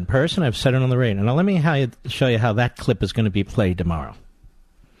told him that in person. I've said it on the radio. Now, let me show you how that clip is going to be played tomorrow.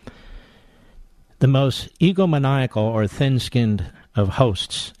 The most egomaniacal or thin-skinned of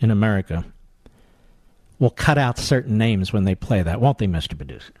hosts in America will cut out certain names when they play that, won't they, Mr.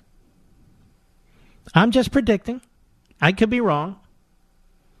 Producer? I'm just predicting. I could be wrong.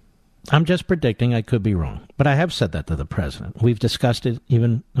 I'm just predicting I could be wrong. But I have said that to the president. We've discussed it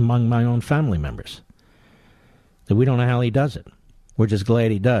even among my own family members. that we don't know how he does it. We're just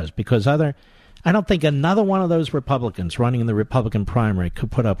glad he does, because I don't think another one of those Republicans running in the Republican primary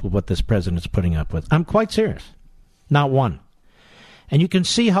could put up with what this president's putting up with. I'm quite serious. Not one. And you can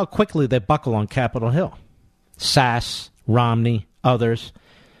see how quickly they buckle on Capitol Hill. Sass, Romney, others.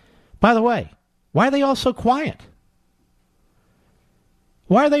 By the way, why are they all so quiet?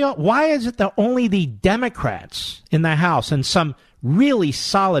 Why is it that only the Democrats in the House and some really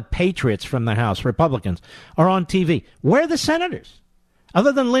solid patriots from the House, Republicans, are on TV? Where are the senators?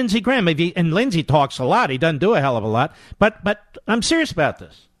 Other than Lindsey Graham, and Lindsey talks a lot. He doesn't do a hell of a lot. But I'm serious about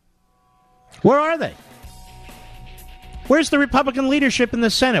this. Where are they? Where's the Republican leadership in the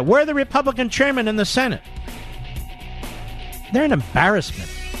Senate? Where are the Republican chairmen in the Senate? They're an embarrassment.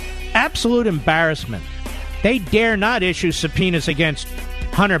 Absolute embarrassment. They dare not issue subpoenas against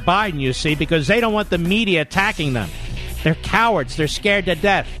Hunter Biden, you see, because they don't want the media attacking them. They're cowards. They're scared to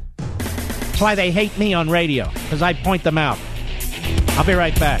death. That's why they hate me on radio, because I point them out. I'll be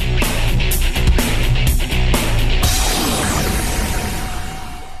right back.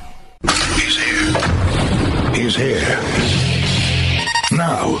 He's here.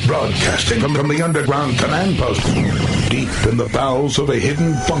 Now, broadcasting from the underground command post, deep in the bowels of a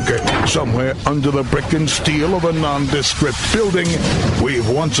hidden bunker, somewhere under the brick and steel of a nondescript building, we've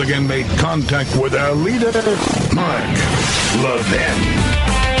once again made contact with our leader, Mark Levin.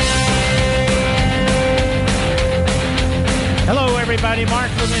 Hello, everybody. Mark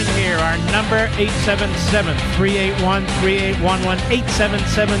Levin here. Our number, 877-381-3811,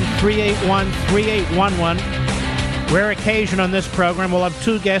 877-381-3811. Rare occasion on this program, we'll have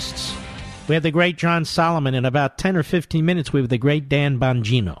two guests. We have the great John Solomon. In about 10 or 15 minutes, we have the great Dan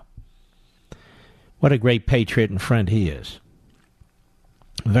Bongino. What a great patriot and friend he is.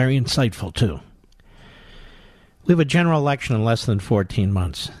 Very insightful, too. We have a general election in less than 14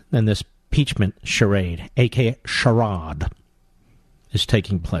 months. Then this impeachment charade, a.k.a. charade, is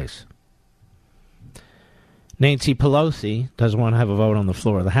taking place. Nancy Pelosi doesn't want to have a vote on the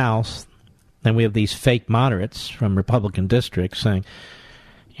floor of the House. Then we have these fake moderates from Republican districts saying,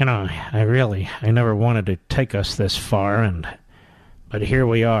 you know, I never wanted to take us this far, but here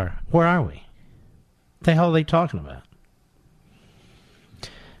we are. Where are we? What the hell are they talking about?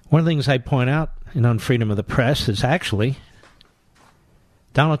 One of the things I point out on freedom of the press is actually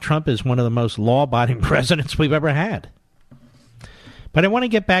Donald Trump is one of the most law-abiding presidents we've ever had. But I want to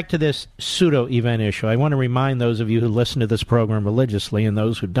get back to this pseudo-event issue. I want to remind those of you who listen to this program religiously and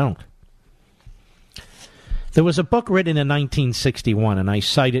those who don't. There was a book written in 1961, and I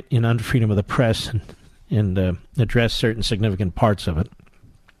cite it in On Freedom of the Press and address certain significant parts of it,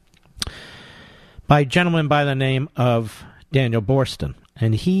 by a gentleman by the name of Daniel Boorstin.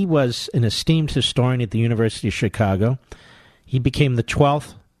 And he was an esteemed historian at the University of Chicago. He became the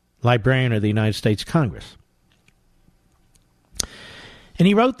 12th librarian of the United States Congress. And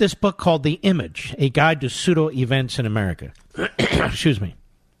he wrote this book called The Image, A Guide to Pseudo-Events in America. Excuse me.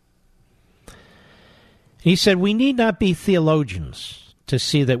 He said, we need not be theologians to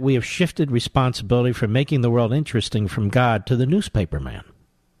see that we have shifted responsibility for making the world interesting from God to the newspaper man.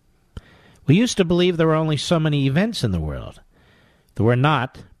 We used to believe there were only so many events in the world. There were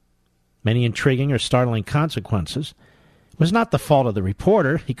not many intriguing or startling consequences. It was not the fault of the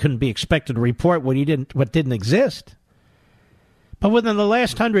reporter. He couldn't be expected to report what didn't exist. But within the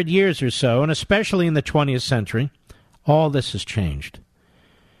last 100 years or so, and especially in the 20th century, all this has changed.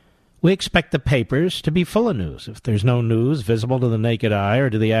 We expect the papers to be full of news. If there's no news visible to the naked eye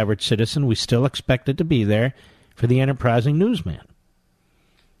or to the average citizen, we still expect it to be there for the enterprising newsman.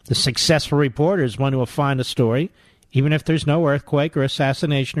 The successful reporter is one who will find a story, even if there's no earthquake or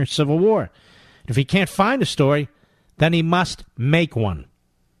assassination or civil war. If he can't find a story, then he must make one.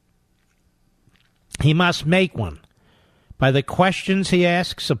 He must make one by the questions he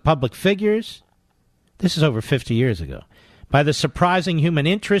asks of public figures. This is over 50 years ago. By the surprising human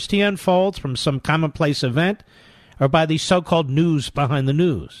interest he unfolds from some commonplace event, or by the so-called news behind the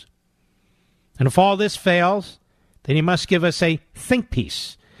news. And if all this fails, then he must give us a think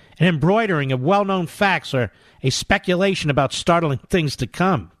piece, an embroidering of well-known facts, or a speculation about startling things to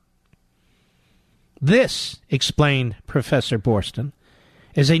come. This, explained Professor Boorstin,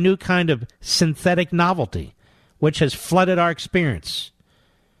 is a new kind of synthetic novelty which has flooded our experience,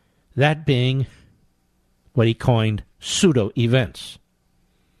 that being what he coined pseudo-events.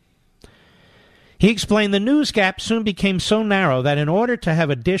 He explained the news gap soon became so narrow that in order to have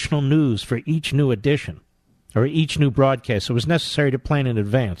additional news for each new edition, or each new broadcast, it was necessary to plan in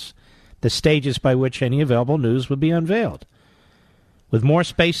advance the stages by which any available news would be unveiled. With more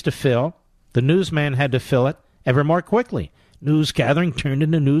space to fill, the newsman had to fill it ever more quickly. News gathering turned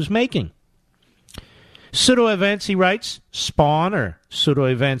into news making. Pseudo-events, he writes, spawn or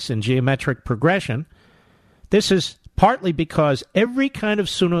pseudo-events in geometric progression. This is partly because every kind of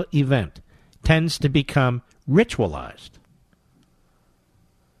pseudo-event tends to become ritualized.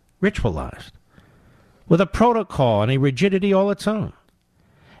 Ritualized. With a protocol and a rigidity all its own.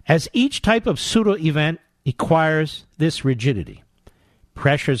 As each type of pseudo-event acquires this rigidity,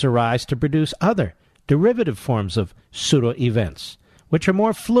 pressures arise to produce other derivative forms of pseudo-events, which are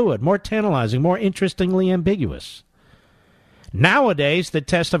more fluid, more tantalizing, more interestingly ambiguous. Nowadays, the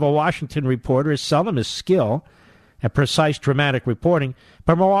test of a Washington reporter is seldom his skill at precise dramatic reporting,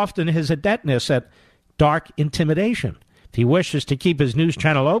 but more often his adeptness at dark intimidation. If he wishes to keep his news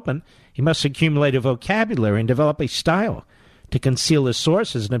channel open, he must accumulate a vocabulary and develop a style to conceal his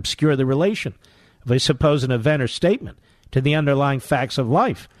sources and obscure the relation of a supposed event or statement to the underlying facts of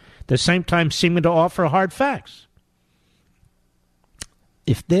life, at the same time seeming to offer hard facts.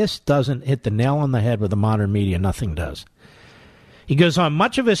 If this doesn't hit the nail on the head with the modern media, nothing does. He goes on,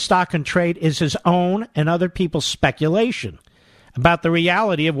 much of his stock and trade is his own and other people's speculation about the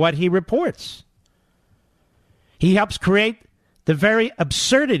reality of what he reports. He helps create the very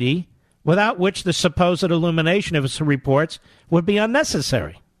absurdity without which the supposed illumination of his reports would be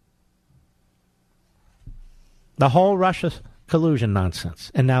unnecessary. The whole Russia collusion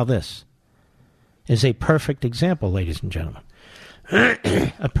nonsense. And now this is a perfect example, ladies and gentlemen.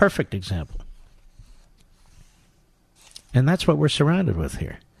 A perfect example. And that's what we're surrounded with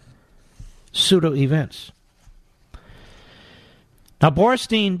here. Pseudo-events. Now,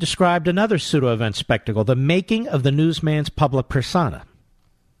 Borstein described another pseudo-event spectacle, the making of the newsman's public persona.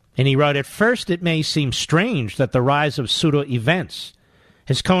 And he wrote, at first it may seem strange that the rise of pseudo-events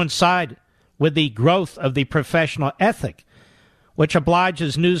has coincided with the growth of the professional ethic, which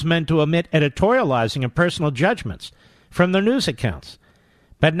obliges newsmen to omit editorializing and personal judgments from their news accounts.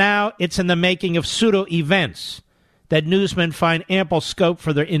 But now it's in the making of pseudo-events that newsmen find ample scope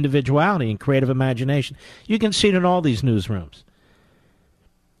for their individuality and creative imagination. You can see it in all these newsrooms.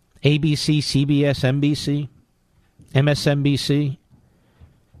 ABC, CBS, NBC, MSNBC,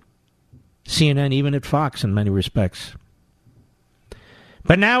 CNN, even at Fox in many respects.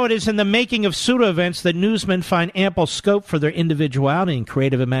 But now it is in the making of pseudo-events that newsmen find ample scope for their individuality and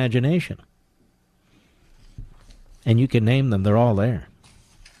creative imagination. And you can name them, they're all there.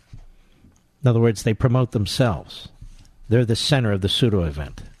 In other words, they promote themselves. They're the center of the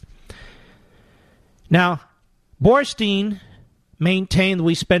pseudo-event. Now, Borstein maintained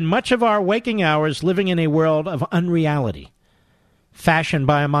we spend much of our waking hours living in a world of unreality, fashioned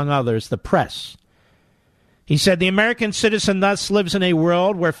by, among others, the press. He said, the American citizen thus lives in a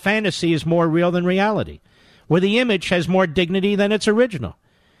world where fantasy is more real than reality, where the image has more dignity than its original.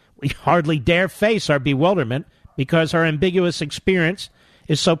 We hardly dare face our bewilderment because our ambiguous experience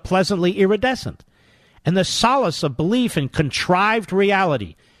is so pleasantly iridescent. And the solace of belief in contrived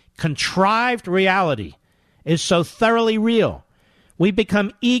reality is so thoroughly real. We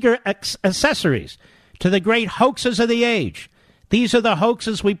become eager accessories to the great hoaxes of the age. These are the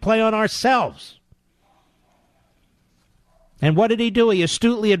hoaxes we play on ourselves. And what did he do? He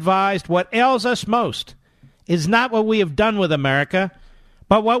astutely advised what ails us most is not what we have done with America,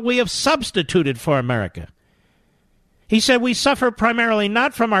 but what we have substituted for America. He said we suffer primarily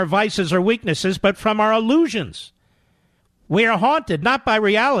not from our vices or weaknesses, but from our illusions. We are haunted not by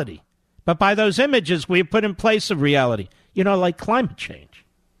reality, but by those images we have put in place of reality, like climate change.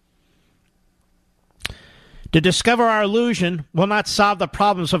 To discover our illusion will not solve the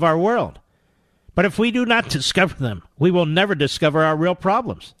problems of our world. But if we do not discover them, we will never discover our real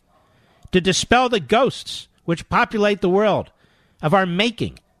problems. To dispel the ghosts which populate the world of our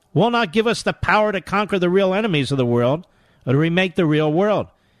making will not give us the power to conquer the real enemies of the world or to remake the real world.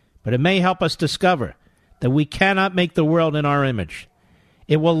 But it may help us discover that we cannot make the world in our image.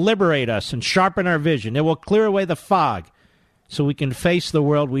 It will liberate us and sharpen our vision. It will clear away the fog so we can face the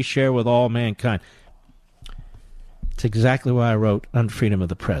world we share with all mankind. It's exactly why I wrote on freedom of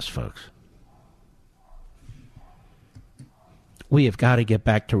the press, folks. We have got to get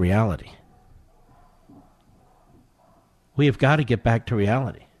back to reality. We have got to get back to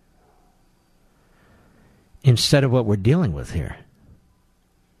reality. Instead of what we're dealing with here.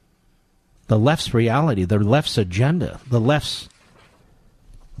 The left's reality, the left's agenda, the left's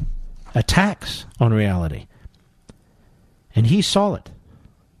attacks on reality. And he saw it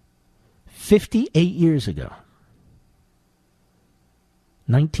 58 years ago.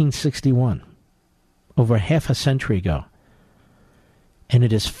 1961. Over half a century ago. And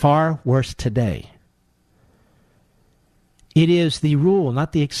it is far worse today. It is the rule,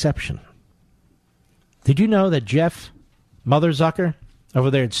 not the exception. Did you know that Jeff Motherzucker over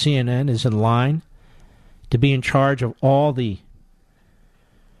there at CNN is in line to be in charge of all the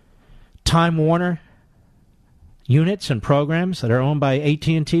Time Warner units and programs that are owned by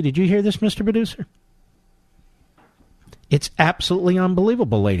AT&T. Did you hear this, Mr. Producer? It's absolutely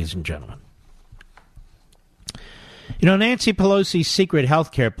unbelievable, ladies and gentlemen. You know, Nancy Pelosi's secret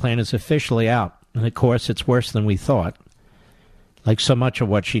health care plan is officially out. And, of course, it's worse than we thought, like so much of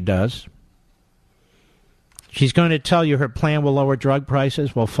what she does. She's going to tell you her plan will lower drug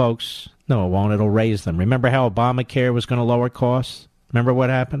prices. Well, folks, no, it won't. It'll raise them. Remember how Obamacare was going to lower costs? Remember what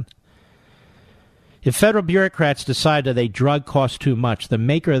happened? If federal bureaucrats decide that a drug costs too much, the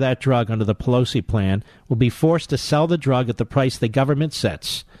maker of that drug under the Pelosi plan will be forced to sell the drug at the price the government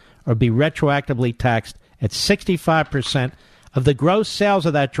sets or be retroactively taxed at 65% of the gross sales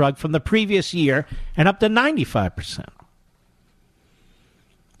of that drug from the previous year and up to 95%.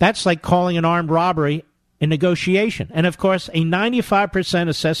 That's like calling an armed robbery in negotiation. And, of course, a 95%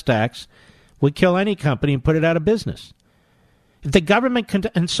 assessed tax would kill any company and put it out of business. If the government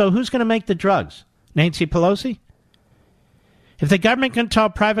and so who's going to make the drugs? Nancy Pelosi? If the government can tell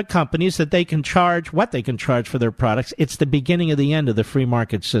private companies that they can charge what they can charge for their products, it's the beginning of the end of the free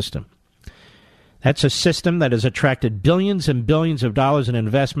market system. That's a system that has attracted billions and billions of dollars in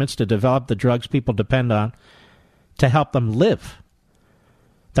investments to develop the drugs people depend on to help them live.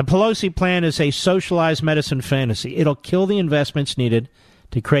 The Pelosi plan is a socialized medicine fantasy. It'll kill the investments needed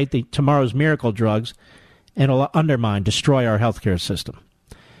to create tomorrow's miracle drugs, and it'll undermine, destroy our healthcare system.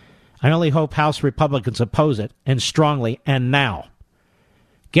 I only hope House Republicans oppose it, and strongly, and now.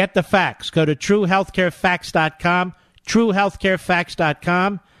 Get the facts. Go to truehealthcarefacts.com,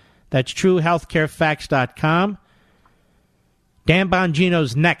 truehealthcarefacts.com. That's truehealthcarefacts.com. Dan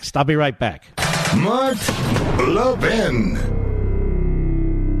Bongino's next. I'll be right back. Mark Levin.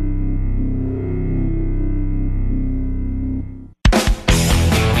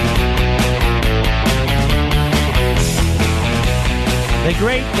 The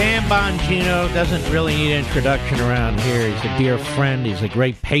great Dan Bongino doesn't really need introduction around here. He's a dear friend. He's a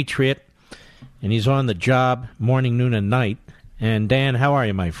great patriot. And he's on the job morning, noon, and night. And Dan, how are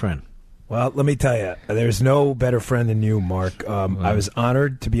you, my friend? Well, let me tell you, there's no better friend than you, Mark. I was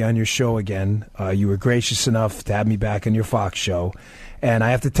honored to be on your show again. You were gracious enough to have me back on your Fox show. And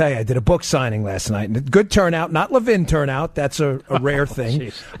I have to tell you, I did a book signing last night. And good turnout, not Levin turnout. That's a rare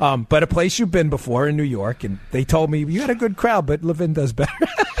thing. But a place you've been before in New York. And they told me, you had a good crowd, but Levin does better.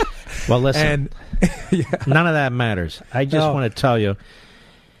 Well, listen, none of that matters. I just want to tell you,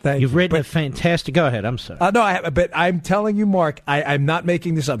 you've written a fantastic... Go ahead, I'm sorry. But I'm telling you, Mark, I'm not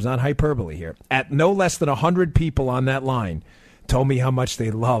making this up. It's not hyperbole here. At no less than 100 people on that line told me how much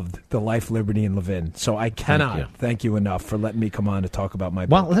they loved the Life, Liberty, and Levin. So I cannot thank you enough for letting me come on to talk about my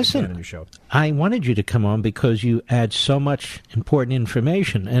book. Well, listen, on your show. I wanted you to come on because you add so much important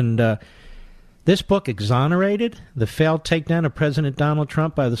information. And this book, Exonerated, The Failed Takedown of President Donald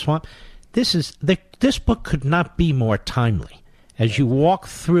Trump by the Swamp, this book could not be more timely. As you walk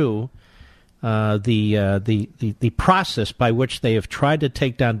through the process by which they have tried to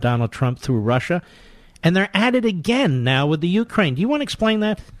take down Donald Trump through Russia, and they're at it again now with the Ukraine. Do you want to explain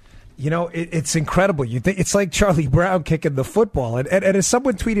that? You know, it's incredible. You think it's like Charlie Brown kicking the football. And as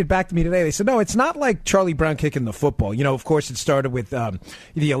someone tweeted back to me today, they said, no, it's not like Charlie Brown kicking the football. You know, of course, it started with the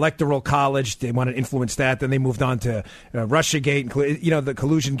Electoral College. They wanted to influence that. Then they moved on to Russiagate, you know, the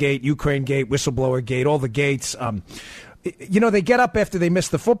Collusion Gate, Ukraine Gate, Whistleblower Gate, all the gates. You know, they get up after they miss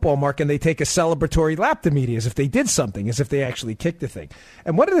the football, Mark, and they take a celebratory lap to media as if they did something, as if they actually kicked the thing.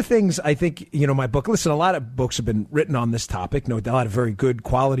 And one of the things I think, you know, my book, listen, a lot of books have been written on this topic, no doubt, a lot of very good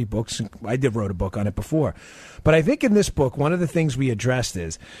quality books. I wrote a book on it before. But I think in this book, one of the things we addressed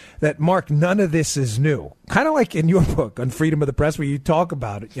is that, Mark, none of this is new. Kind of like in your book on freedom of the press where you talk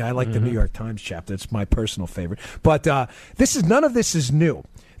about it. Yeah, I like the New York Times chapter. It's my personal favorite. But none of this is new.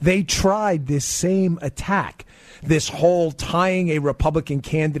 They tried this same attack. This whole tying a Republican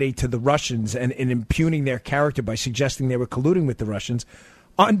candidate to the Russians and impugning their character by suggesting they were colluding with the Russians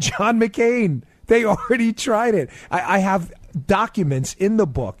on John McCain. They already tried it. I have documents in the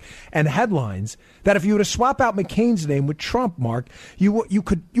book and headlines that if you were to swap out McCain's name with Trump, Mark, you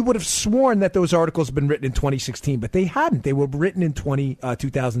would have sworn that those articles had been written in 2016, but they hadn't. They were written in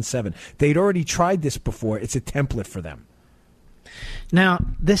 2007. They'd already tried this before. It's a template for them. Now,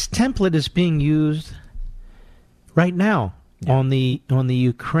 this template is being used right now on the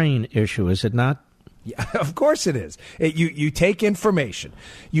Ukraine issue, is it not? Yeah, of course it is. You take information,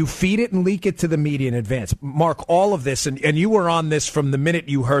 you feed it and leak it to the media in advance. Mark, all of this, and you were on this from the minute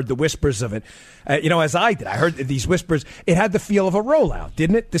you heard the whispers of it, as I did. I heard these whispers. It had the feel of a rollout,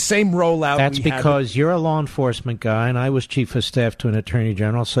 didn't it? The same rollout. That's because you're a law enforcement guy, and I was chief of staff to an attorney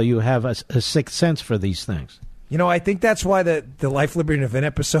general, so you have a sixth sense for these things. I think that's why the Life, Liberty, and Event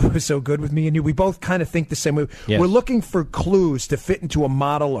episode was so good with me and you. We both kind of think the same way. Yes. We're looking for clues to fit into a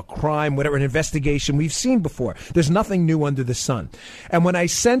model, a crime, whatever, an investigation we've seen before. There's nothing new under the sun. And when I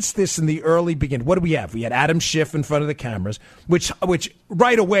sensed this in the early beginning, what do we have? We had Adam Schiff in front of the cameras, which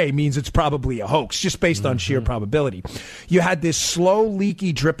right away means it's probably a hoax, just based on sheer probability. You had this slow,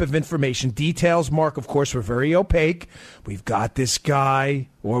 leaky drip of information. Details, Mark, of course, were very opaque. We've got this guy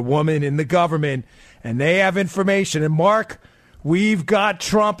or woman in the government, and they have information. And, Mark, we've got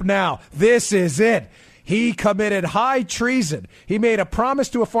Trump now. This is it. He committed high treason. He made a promise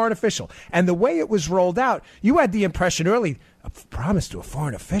to a foreign official. And the way it was rolled out, you had the impression early, a promise to a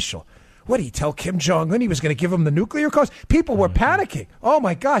foreign official? What did he tell Kim Jong-un he was going to give him the nuclear codes? People were panicking. Oh,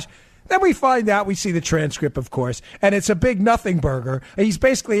 my gosh. Then we find out, we see the transcript, of course, and it's a big nothing burger. He's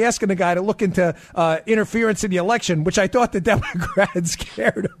basically asking the guy to look into interference in the election, which I thought the Democrats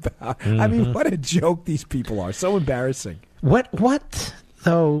cared about. Mm-hmm. I mean, what a joke these people are. So embarrassing. What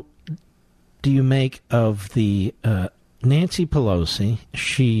though, do you make of the Nancy Pelosi?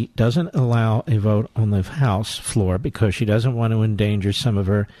 She doesn't allow a vote on the House floor because she doesn't want to endanger some of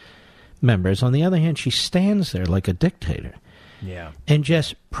her members. On the other hand, she stands there like a dictator. Yeah. And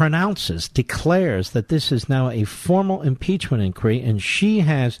just declares that this is now a formal impeachment inquiry, and she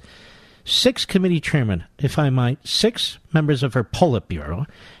has 6 committee chairmen, if I might, 6 members of her Politburo,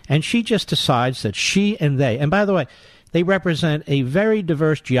 and she just decides that she and they, and by the way, they represent a very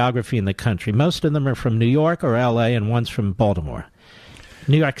diverse geography in the country. Most of them are from New York or L.A., and one's from Baltimore,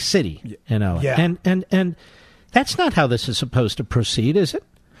 New York City, and L.A. Yeah. And that's not how this is supposed to proceed, is it?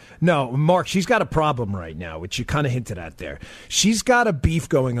 No, Mark, she's got a problem right now, which you kind of hinted at there. She's got a beef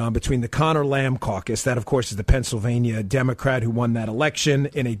going on between the Connor Lamb caucus, that, of course, is the Pennsylvania Democrat who won that election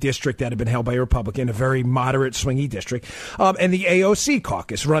in a district that had been held by a Republican, a very moderate, swingy district, and the AOC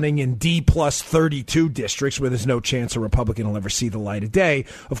caucus, running in D plus 32 districts where there's no chance a Republican will ever see the light of day,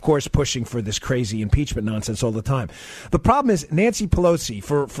 of course, pushing for this crazy impeachment nonsense all the time. The problem is Nancy Pelosi,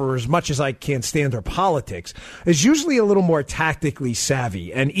 for as much as I can't stand her politics, is usually a little more tactically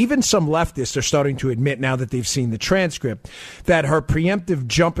savvy, and even some leftists are starting to admit, now that they've seen the transcript, that her preemptive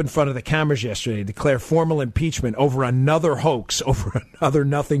jump in front of the cameras yesterday to declare formal impeachment over another hoax, over another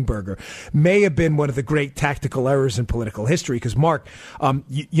nothing burger, may have been one of the great tactical errors in political history. Because, Mark,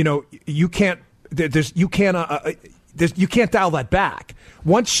 you can't dial that back.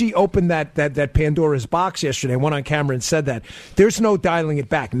 Once she opened that Pandora's box yesterday, went on camera and said that, there's no dialing it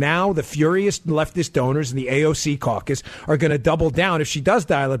back. Now the furious leftist donors in the AOC caucus are going to double down if she does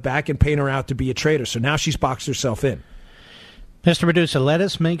dial it back and paint her out to be a traitor. So now she's boxed herself in. Mr. Producer, let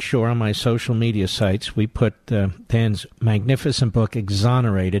us make sure on my social media sites we put Dan's magnificent book,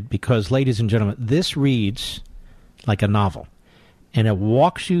 Exonerated, because, ladies and gentlemen, this reads like a novel. And it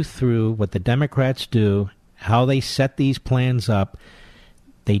walks you through what the Democrats do, how they set these plans up.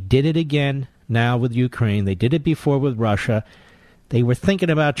 They did it again now with Ukraine. They did it before with Russia. They were thinking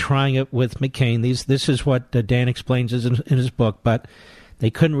about trying it with McCain. This is what Dan explains in his book, but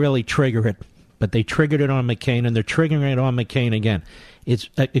they couldn't really trigger it. But they triggered it on McCain, and they're triggering it on McCain again.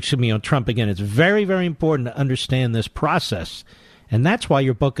 On Trump again. It's very, very important to understand this process. And that's why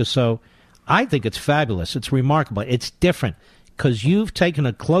your book is so, I think it's fabulous. It's remarkable. It's different because you've taken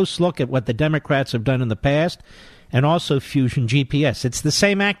a close look at what the Democrats have done in the past, and also Fusion GPS. It's the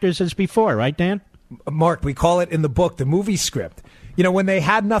same actors as before, right, Dan? Mark, we call it in the book the movie script. When they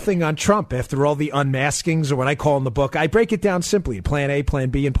had nothing on Trump after all the unmaskings, or what I call in the book, I break it down simply: Plan A,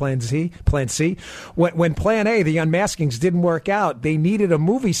 Plan B, and Plan C. When Plan A, the unmaskings, didn't work out, they needed a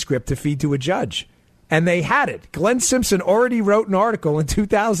movie script to feed to a judge. And they had it. Glenn Simpson already wrote an article in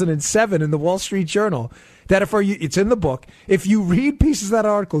 2007 in the Wall Street Journal that it's in the book. If you read pieces of that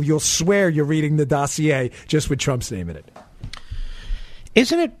article, you'll swear you're reading the dossier just with Trump's name in it.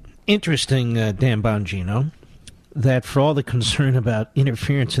 Isn't it interesting, Dan Bongino, that for all the concern about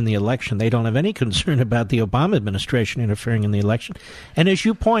interference in the election, they don't have any concern about the Obama administration interfering in the election? And as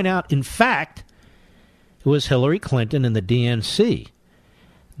you point out, in fact, it was Hillary Clinton and the DNC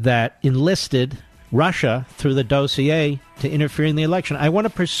that enlisted Russia through the dossier to interfere in the election. I want to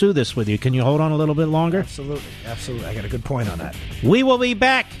pursue this with you. Can you hold on a little bit longer? Absolutely. I got a good point on that. We will be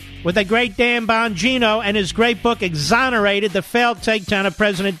back with the great Dan Bongino and his great book, Exonerated, the failed takedown of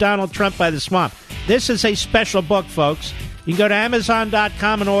President Donald Trump by the swamp. This is a special book, folks. You can go to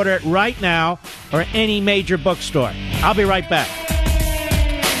Amazon.com and order it right now or any major bookstore. I'll be right back.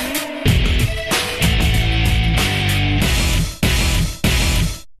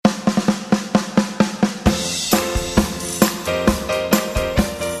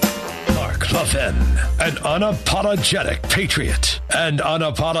 Levin, an unapologetic patriot and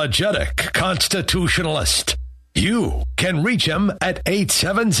unapologetic constitutionalist. You can reach him at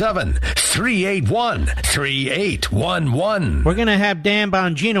 877-381-3811. We're going to have Dan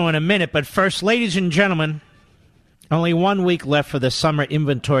Bongino in a minute, but first, ladies and gentlemen, only 1 week left for the summer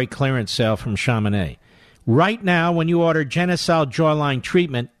inventory clearance sale from Chamonix. Right now, when you order Genucel jawline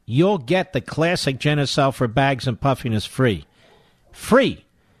treatment, you'll get the classic Genucel for bags and puffiness free. Free!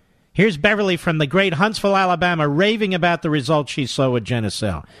 Here's Beverly from the great Huntsville, Alabama, raving about the results she saw with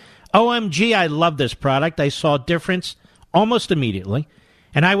Genucel. OMG, I love this product. I saw a difference almost immediately,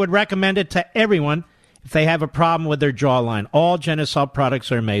 and I would recommend it to everyone if they have a problem with their jawline. All Genucel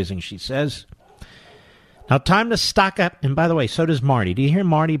products are amazing, she says. Now, time to stock up. And by the way, so does Marty. Do you hear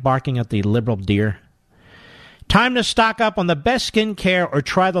Marty barking at the liberal deer? Time to stock up on the best skin care or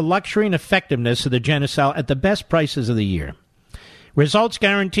try the luxury and effectiveness of the Genucel at the best prices of the year. Results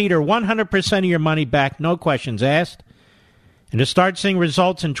guaranteed are 100% of your money back, no questions asked. And to start seeing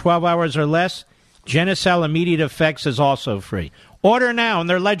results in 12 hours or less, Genucel Immediate Effects is also free. Order now, and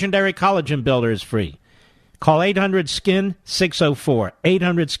their legendary collagen builder is free. Call 800-SKIN-604,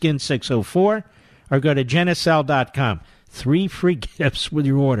 800-SKIN-604, or go to Genucel.com. 3 free gifts with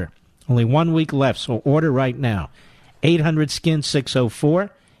your order. Only 1 week left, so order right now. 800-SKIN-604,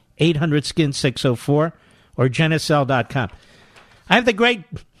 800-SKIN-604, or Genucel.com. I have the great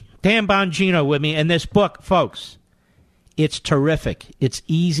Dan Bongino with me, and this book, folks, it's terrific. It's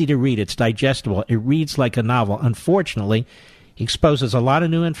easy to read. It's digestible. It reads like a novel. Unfortunately, he exposes a lot of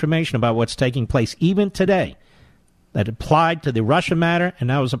new information about what's taking place even today that applied to the Russia matter and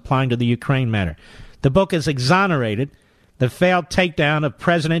now is applying to the Ukraine matter. The book is Exonerated, the failed takedown of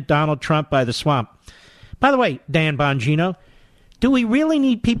President Donald Trump by the swamp. By the way, Dan Bongino, do we really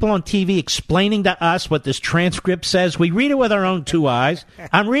need people on TV explaining to us what this transcript says? We read it with our own two eyes.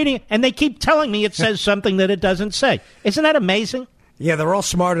 I'm reading it, and they keep telling me it says something that it doesn't say. Isn't that amazing? Yeah, they're all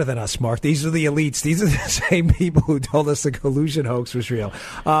smarter than us, Mark. These are the elites. These are the same people who told us the collusion hoax was real.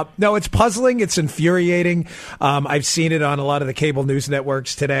 No, it's puzzling. It's infuriating. I've seen it on a lot of the cable news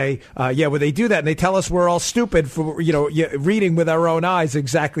networks today. Where they do that, and they tell us we're all stupid for reading with our own eyes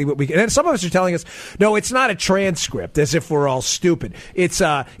exactly what we can. And some of us are telling us, no, it's not a transcript, as if we're all stupid. It's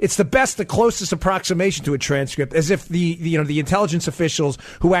the best, the closest approximation to a transcript, as if the intelligence officials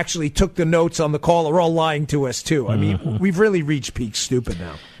who actually took the notes on the call are all lying to us too. I mean, we've really reached peak stupid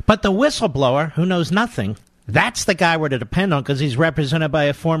now. But the whistleblower who knows nothing, that's the guy we're to depend on because he's represented by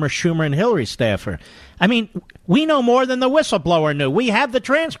a former Schumer and Hillary staffer. I mean, we know more than the whistleblower knew. We have the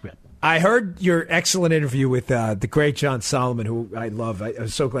transcript. I heard your excellent interview with the great John Solomon, who I love. I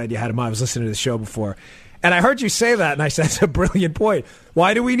was so glad you had him on. I was listening to the show before. And I heard you say that, and I said, that's a brilliant point.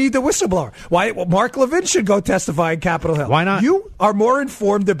 Why do we need the whistleblower? Mark Levin should go testify in Capitol Hill. Why not? You are more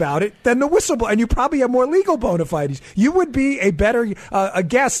informed about it than the whistleblower, and you probably have more legal bona fides. You would be a better a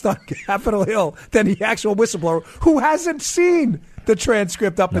guest on Capitol Hill than the actual whistleblower who hasn't seen the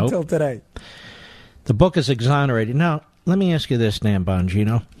transcript up until today. The book is Exonerated. Now, let me ask you this, Dan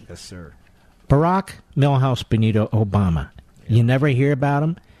Bongino. Yes, sir. Barack Milhouse Benito Obama. Yeah. You never hear about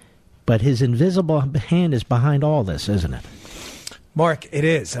him? But his invisible hand is behind all this, isn't it? Mark, it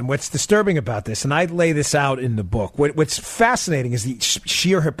is. And what's disturbing about this, and I lay this out in the book, what's fascinating is the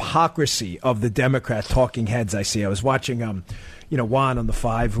sheer hypocrisy of the Democrat talking heads I see. I was watching Juan on the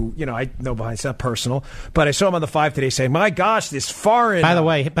 5, who, I know behind, it's not personal, but I saw him on the 5 today saying, my gosh, this foreign... By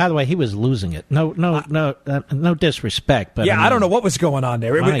the way, he was losing it. No disrespect. But I don't know what was going on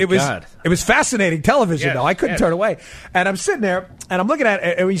there. It was fascinating television, though. I couldn't turn away. And I'm sitting there, and I'm looking at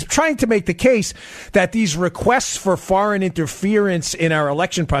it, and he's trying to make the case that these requests for foreign interference in our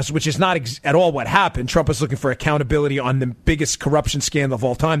election process, which is not at all what happened. Trump was looking for accountability on the biggest corruption scandal of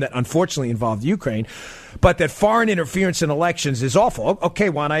all time that unfortunately involved Ukraine. But that foreign interference in elections is awful. Okay,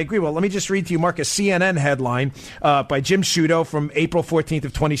 Juan, I agree. Well, let me just read to you, Mark, a CNN headline by Jim Sciutto from April 14th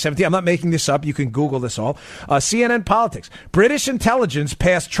of 2017. I'm not making this up. You can Google this all. CNN Politics. British intelligence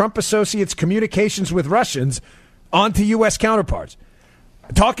passed Trump associates' communications with Russians onto U.S. counterparts.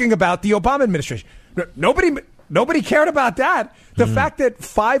 Talking about the Obama administration. Nobody cared about that. The fact that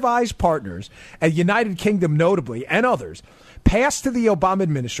Five Eyes partners, and United Kingdom notably, and others, passed to the Obama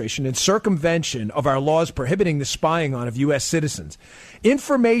administration in circumvention of our laws prohibiting the spying on of U.S. citizens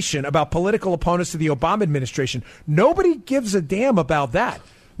information about political opponents to the Obama administration. Nobody gives a damn about that.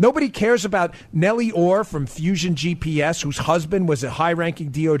 Nobody cares about Nellie Orr from Fusion GPS, whose husband was a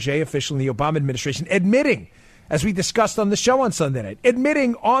high-ranking DOJ official in the Obama administration, admitting, as we discussed on the show on Sunday night,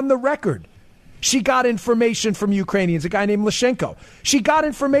 admitting on the record, she got information from Ukrainians, a guy named Lushenko. She got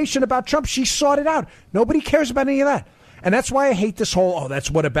information about Trump. She sought it out. Nobody cares about any of that. And that's why I hate this whole, that's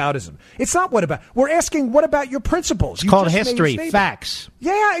whataboutism. It's not whataboutism. We're asking, what about your principles? It's called history, facts.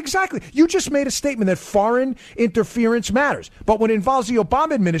 Yeah, exactly. You just made a statement that foreign interference matters. But when it involves the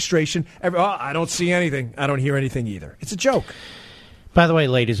Obama administration, I don't see anything. I don't hear anything either. It's a joke. By the way,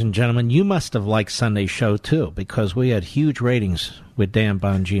 ladies and gentlemen, you must have liked Sunday's show, too, because we had huge ratings with Dan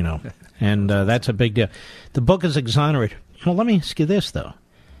Bongino. And that's a big deal. The book is Exonerated. Well, let me ask you this, though.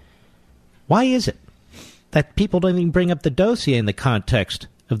 Why is it that people don't even bring up the dossier in the context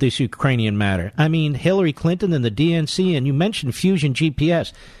of this Ukrainian matter? I mean, Hillary Clinton and the DNC, and you mentioned Fusion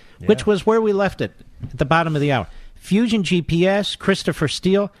GPS, which was where we left it at the bottom of the hour. Fusion GPS, Christopher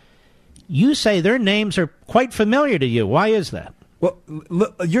Steele, you say their names are quite familiar to you. Why is that? Well,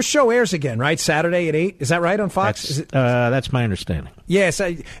 look, your show airs again, right? Saturday at 8? Is that right on Fox? That's my understanding. Yes.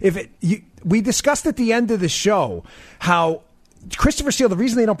 We discussed at the end of the show how Christopher Steele, the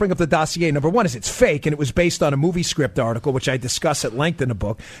reason they don't bring up the dossier, number one, is it's fake, and it was based on a movie script article, which I discuss at length in the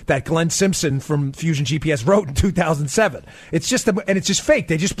book, that Glenn Simpson from Fusion GPS wrote in 2007. It's just fake.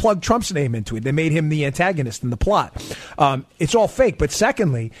 They just plugged Trump's name into it. They made him the antagonist in the plot. It's all fake. But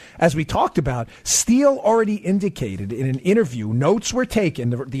secondly, as we talked about, Steele already indicated in an interview, notes were taken.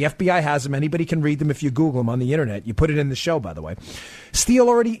 The FBI has them. Anybody can read them if you Google them on the internet. You put it in the show, by the way. Steele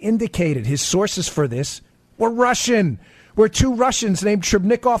already indicated his sources for this were Russian. Were two Russians named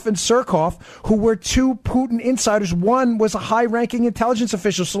Trebnikov and Surkov, who were two Putin insiders. One was a high-ranking intelligence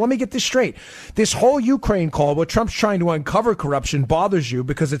official. So let me get this straight. This whole Ukraine call, where Trump's trying to uncover corruption, bothers you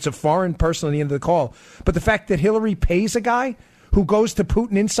because it's a foreign person at the end of the call. But the fact that Hillary pays a guy who goes to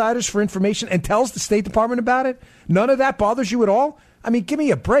Putin insiders for information and tells the State Department about it, none of that bothers you at all? I mean, give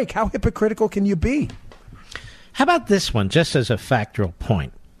me a break. How hypocritical can you be? How about this one, just as a factual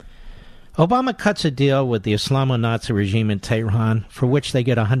point? Obama cuts a deal with the Islamo-Nazi regime in Tehran for which they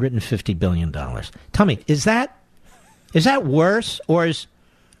get $150 billion. Tell me, is that worse, or is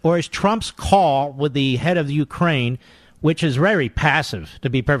Trump's call with the head of Ukraine, which is very passive, to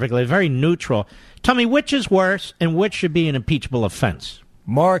be perfectly, very neutral? Tell me, which is worse and which should be an impeachable offense?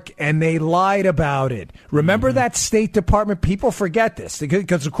 Mark, and they lied about it. Remember that State Department? People forget this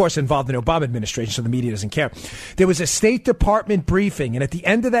because, of course, involved in the Obama administration, so the media doesn't care. There was a State Department briefing, and at the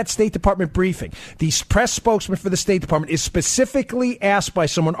end of that State Department briefing, the press spokesman for the State Department is specifically asked by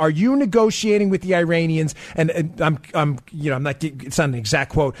someone, "Are you negotiating with the Iranians?" And I'm not. It's not an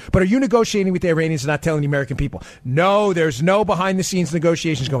exact quote, but are you negotiating with the Iranians and not telling the American people? No, there's no behind-the-scenes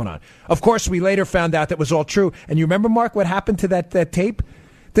negotiations going on. Of course, we later found out that was all true. And you remember, Mark, what happened to that tape?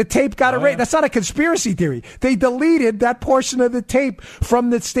 The tape got erased. That's not a conspiracy theory. They deleted that portion of the tape from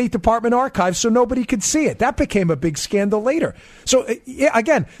the State Department archives so nobody could see it. That became a big scandal later. So,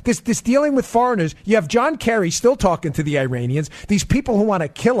 again, this dealing with foreigners, you have John Kerry still talking to the Iranians, these people who want to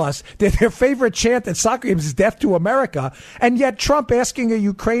kill us, their favorite chant at soccer games is death to America, and yet Trump asking a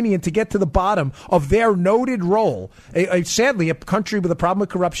Ukrainian to get to the bottom of their noted role, sadly, a country with a problem with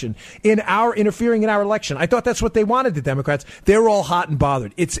corruption, in our interfering in our election. I thought that's what they wanted, the Democrats. They're all hot and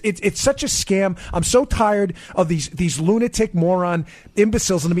bothered. It's such a scam. I'm so tired of these lunatic moron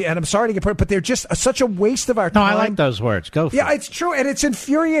imbeciles, and I'm sorry to get put, but they're just such a waste of our time. No, I like those words. Go for it. Yeah, it's true, and it's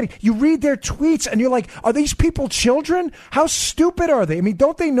infuriating. You read their tweets, and you're like, are these people children? How stupid are they? I mean,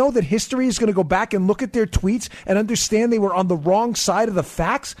 don't they know that history is going to go back and look at their tweets and understand they were on the wrong side of the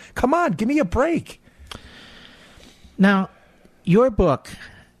facts? Come on, give me a break. Now, your book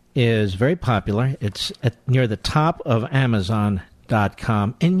is very popular. It's near the top of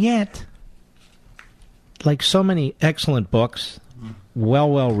Amazon.com, and yet, like so many excellent books,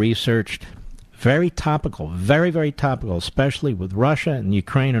 well researched, very topical, very, very topical, especially with Russia and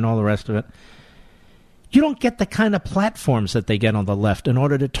Ukraine and all the rest of it, you don't get the kind of platforms that they get on the left in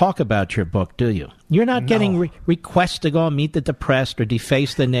order to talk about your book, do you? You're not getting requests to go and meet the depressed or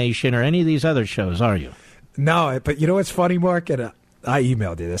deface the nation or any of these other shows, are you? No, but you know what's funny, Mark? And I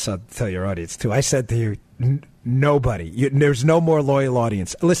emailed you this. I'll tell your audience, too. I said to you, nobody. There's no more loyal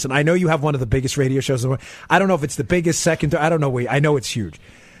audience. Listen, I know you have one of the biggest radio shows in the world. I don't know if it's the biggest, second, I don't know. I know it's huge.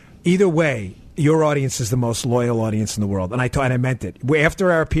 Either way, your audience is the most loyal audience in the world. And I meant it.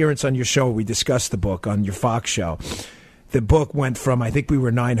 After our appearance on your show, we discussed the book on your Fox show. the book went from, I think we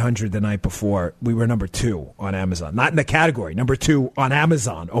were 900 the night before. We were number 2 on Amazon. Not in the category, number 2 on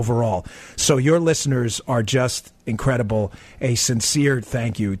Amazon overall. So your listeners are just incredible. A sincere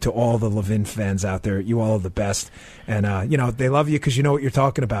thank you to all the Levin fans out there. You all are the best. And, they love you because you know what you're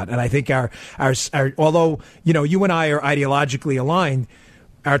talking about. And I think our although, you and I are ideologically aligned,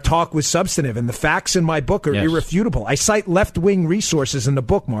 our talk was substantive, and the facts in my book are irrefutable. I cite left-wing resources in the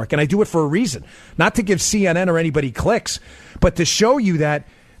book, Mark, and I do it for a reason. Not to give CNN or anybody clicks, but to show you that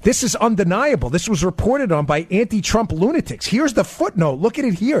this is undeniable. This was reported on by anti-Trump lunatics. Here's the footnote. Look at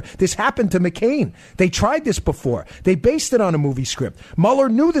it here. This happened to McCain. They tried this before. They based it on a movie script. Mueller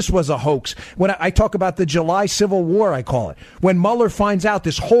knew this was a hoax. When I talk about the July Civil War, I call it. When Mueller finds out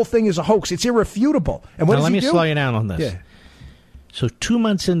this whole thing is a hoax, it's irrefutable. And what does he do? Let me slow you down on this. Yeah. So 2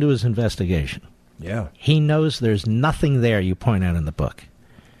 months into his investigation, he knows there's nothing there you point out in the book.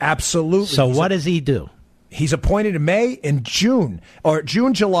 Absolutely. So what does he do? He's appointed in May and June, or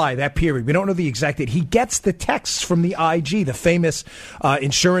June, July, that period. We don't know the exact date. He gets the texts from the IG, the famous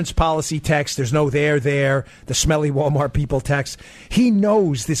insurance policy text. There's no there, the smelly Walmart people text. He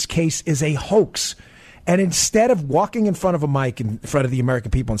knows this case is a hoax. And instead of walking in front of a mic in front of the American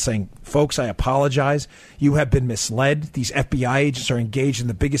people and saying, folks, I apologize. You have been misled. These FBI agents are engaged in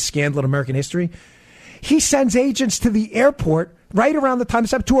the biggest scandal in American history. He sends agents to the airport right around the time this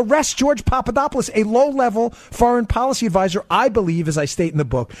happened to arrest George Papadopoulos, a low-level foreign policy advisor, I believe, as I state in the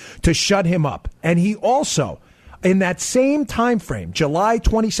book, to shut him up. And he also, in that same time frame, July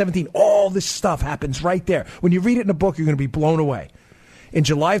 2017, all this stuff happens right there. When you read it in the book, you're going to be blown away. In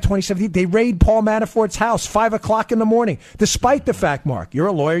July of 2017, they raid Paul Manafort's house, 5 o'clock in the morning, despite the fact, Mark, you're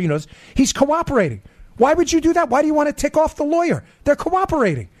a lawyer, you know, he's cooperating. Why would you do that? Why do you want to tick off the lawyer? They're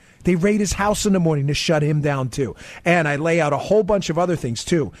cooperating. They raid his house in the morning to shut him down, too. And I lay out a whole bunch of other things,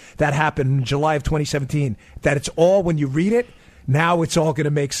 too, that happened in July of 2017, that it's all, when you read it, now it's all going to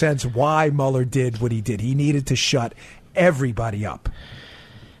make sense why Mueller did what he did. He needed to shut everybody up.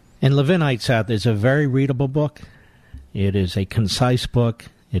 And Levinites out, there's a very readable book. It is a concise book.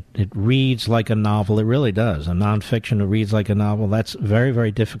 It reads like a novel. It really does. A nonfiction that reads like a novel. That's very,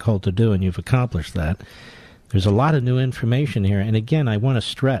 very difficult to do, and you've accomplished that. There's a lot of new information here. And again, I want to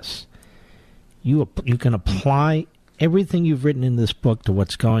stress, you can apply everything you've written in this book to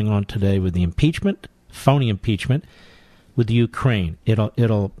what's going on today with the impeachment, phony impeachment, with the Ukraine.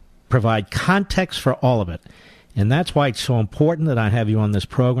 It'll provide context for all of it. And that's why it's so important that I have you on this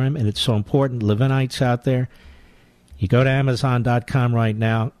program, and it's so important, Levinites out there. You go to Amazon.com right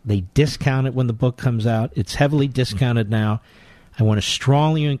now. They discount it when the book comes out. It's heavily discounted now. I want to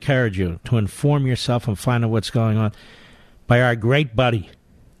strongly encourage you to inform yourself and find out what's going on by our great buddy,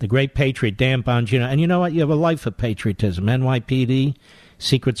 the great patriot, Dan Bongino. And you know what? You have a life of patriotism. NYPD,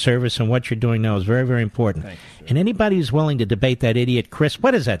 Secret Service, and what you're doing now is very, very important. And anybody who's willing to debate that idiot, Chris,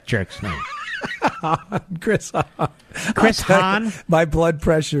 what is that jerk's name? Chris Hahn. My blood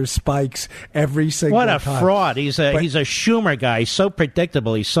pressure spikes every single time. What a fraud. He's a Schumer guy. He's so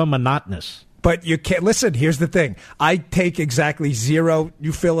predictable. He's so monotonous. But you can't listen. Here's the thing. I take exactly zero.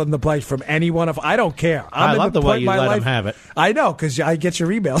 You fill in the blank from any one of. I don't care. I love the way you let him have it. I know because I get your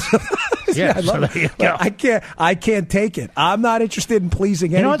emails. Yeah, I love it. I can't take it. I'm not interested in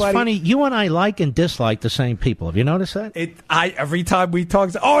pleasing anybody. You know what's funny? You and I like and dislike the same people. Have you noticed that? Every time we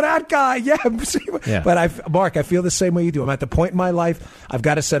talk, that guy. Yeah. But Mark, I feel the same way you do. I'm at the point in my life. I've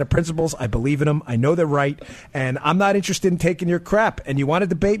got a set of principles. I believe in them. I know they're right, and I'm not interested in taking your crap. And you want to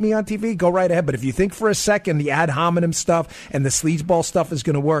debate me on TV? Go right ahead. But if you think for a second the ad hominem stuff and the sleazeball stuff is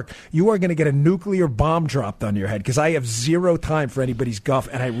going to work, you are going to get a nuclear bomb dropped on your head because I have zero time for anybody's guff,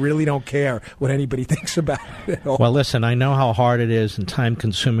 and I really don't care what anybody thinks about it at all. Well, listen, I know how hard it is and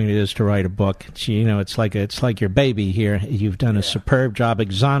time-consuming it is to write a book. It's like your baby here. You've done a superb job.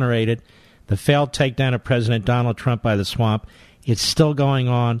 Exonerated, the failed takedown of President Donald Trump by the swamp. It's still going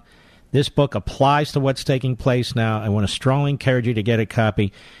on. This book applies to what's taking place now. I want to strongly encourage you to get a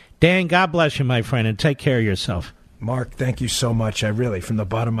copy. Dan, God bless you, my friend, and take care of yourself. Mark, thank you so much. I really, from the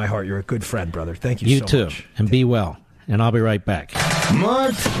bottom of my heart, you're a good friend, brother. Thank you so much. You too, and be well. And I'll be right back.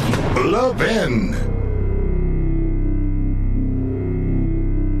 Mark Levin.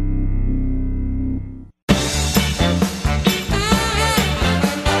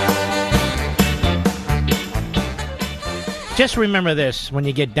 Just remember this when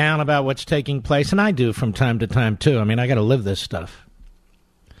you get down about what's taking place, and I do from time to time, too. I mean, I got to live this stuff.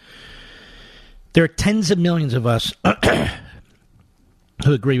 There are tens of millions of us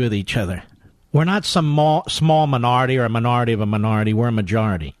who agree with each other. We're not some small minority or a minority of a minority. We're a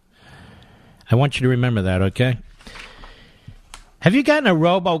majority. I want you to remember that, okay? Have you gotten a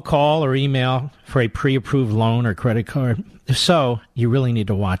robocall or email for a pre-approved loan or credit card? If so, you really need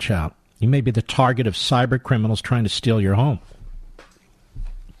to watch out. You may be the target of cyber criminals trying to steal your home.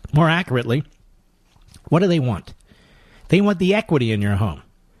 More accurately, what do they want? They want the equity in your home.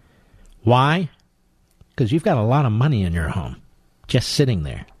 Why? Because you've got a lot of money in your home, just sitting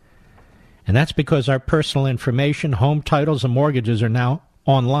there. And that's because our personal information, home titles, and mortgages are now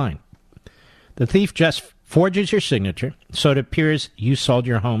online. The thief just forges your signature so it appears you sold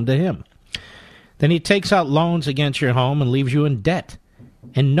your home to him. Then he takes out loans against your home and leaves you in debt.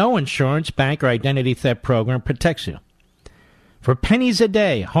 And no insurance, bank, or identity theft program protects you. For pennies a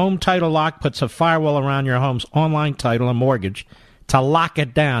day, Home Title Lock puts a firewall around your home's online title and mortgage to lock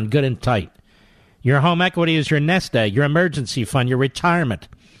it down good and tight. Your home equity is your nest egg, your emergency fund, your retirement.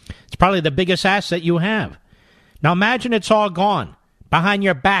 It's probably the biggest asset you have. Now imagine it's all gone behind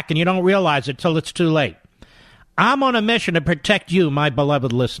your back and you don't realize it till it's too late. I'm on a mission to protect you, my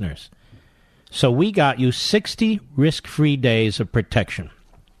beloved listeners. So we got you 60 risk-free days of protection.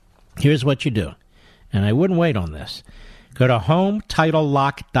 Here's what you do, and I wouldn't wait on this. Go to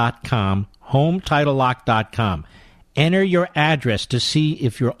HomeTitleLock.com, HomeTitleLock.com. Enter your address to see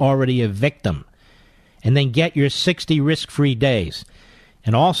if you're already a victim, and then get your 60 risk-free days.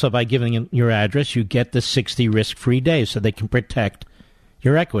 And also, by giving them your address, you get the 60 risk-free days so they can protect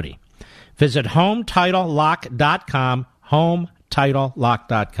your equity. Visit HomeTitleLock.com,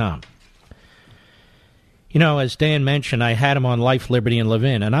 HomeTitleLock.com. You know, as Dan mentioned, I had him on Life, Liberty, and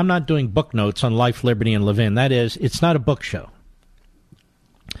Levin, and I'm not doing book notes on Life, Liberty, and Levin. That is, it's not a book show.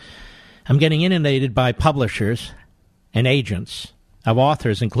 I'm getting inundated by publishers and agents of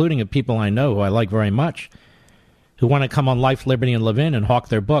authors, including of people I know who I like very much, who want to come on Life, Liberty, and Levin and hawk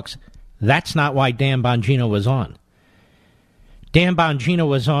their books. That's not why Dan Bongino was on. Dan Bongino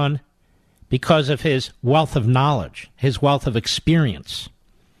was on because of his wealth of knowledge, his wealth of experience,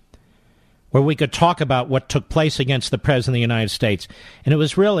 where we could talk about what took place against the President of the United States. And it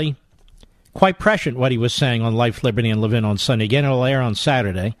was really quite prescient what he was saying on Life, Liberty, and Levin on Sunday. Again, it'll air on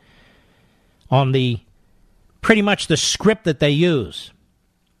Saturday on the pretty much the script that they use.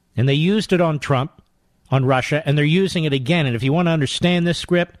 And they used it on Trump, on Russia, and they're using it again. And if you want to understand this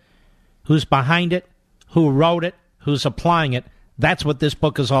script, who's behind it, who wrote it, who's applying it, that's what this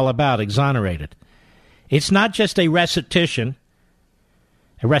book is all about, Exonerated. It's not just a recitation,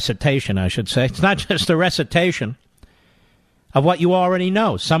 I should say. It's not just a recitation of what you already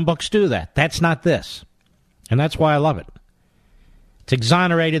know. Some books do that. That's not this. And that's why I love it. It's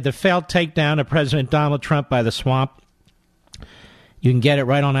Exonerated, the failed takedown of President Donald Trump by the swamp. You can get it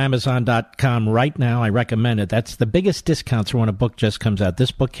right on Amazon.com right now. I recommend it. That's the biggest discounts for when a book just comes out.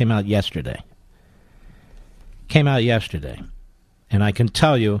 This book came out yesterday. And I can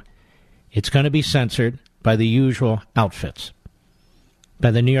tell you, it's going to be censored by the usual outfits.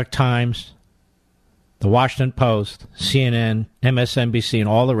 By the New York Times, the Washington Post, CNN, MSNBC, and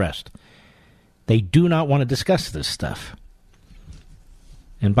all the rest. They do not want to discuss this stuff.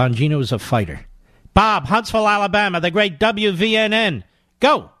 And Bongino is a fighter. Bob, Huntsville, Alabama, the great WVNN.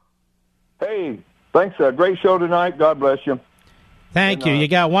 Go! Hey, thanks. Great show tonight. God bless you. Thank you. You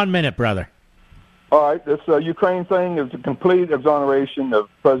got 1 minute, brother. All right. This Ukraine thing is a complete exoneration of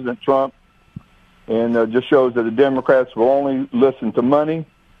President Trump. And just shows that the Democrats will only listen to money.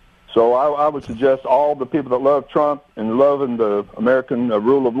 So I would suggest all the people that love Trump and loving the American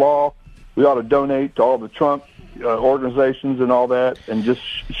rule of law, we ought to donate to all the Trump organizations and all that, and just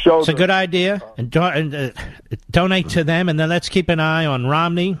show. It's a good idea, and donate to them, and then let's keep an eye on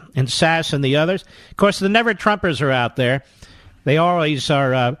Romney and Sass and the others. Of course, the never-Trumpers are out there. They always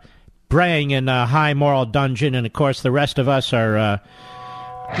are braying in a high moral dungeon, and of course, the rest of us are.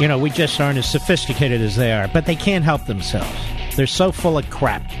 We just aren't as sophisticated as they are. But they can't help themselves. They're so full of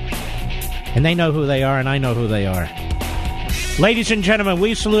crap. And they know who they are, and I know who they are. Ladies and gentlemen,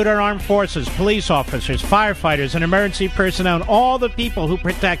 we salute our armed forces, police officers, firefighters, and emergency personnel, and all the people who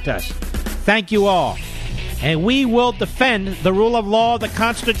protect us. Thank you all. And we will defend the rule of law, the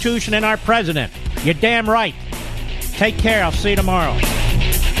Constitution, and our president. You're damn right. Take care. I'll see you tomorrow.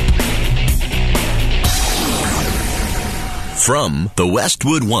 From the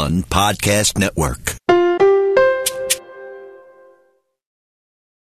Westwood One Podcast Network.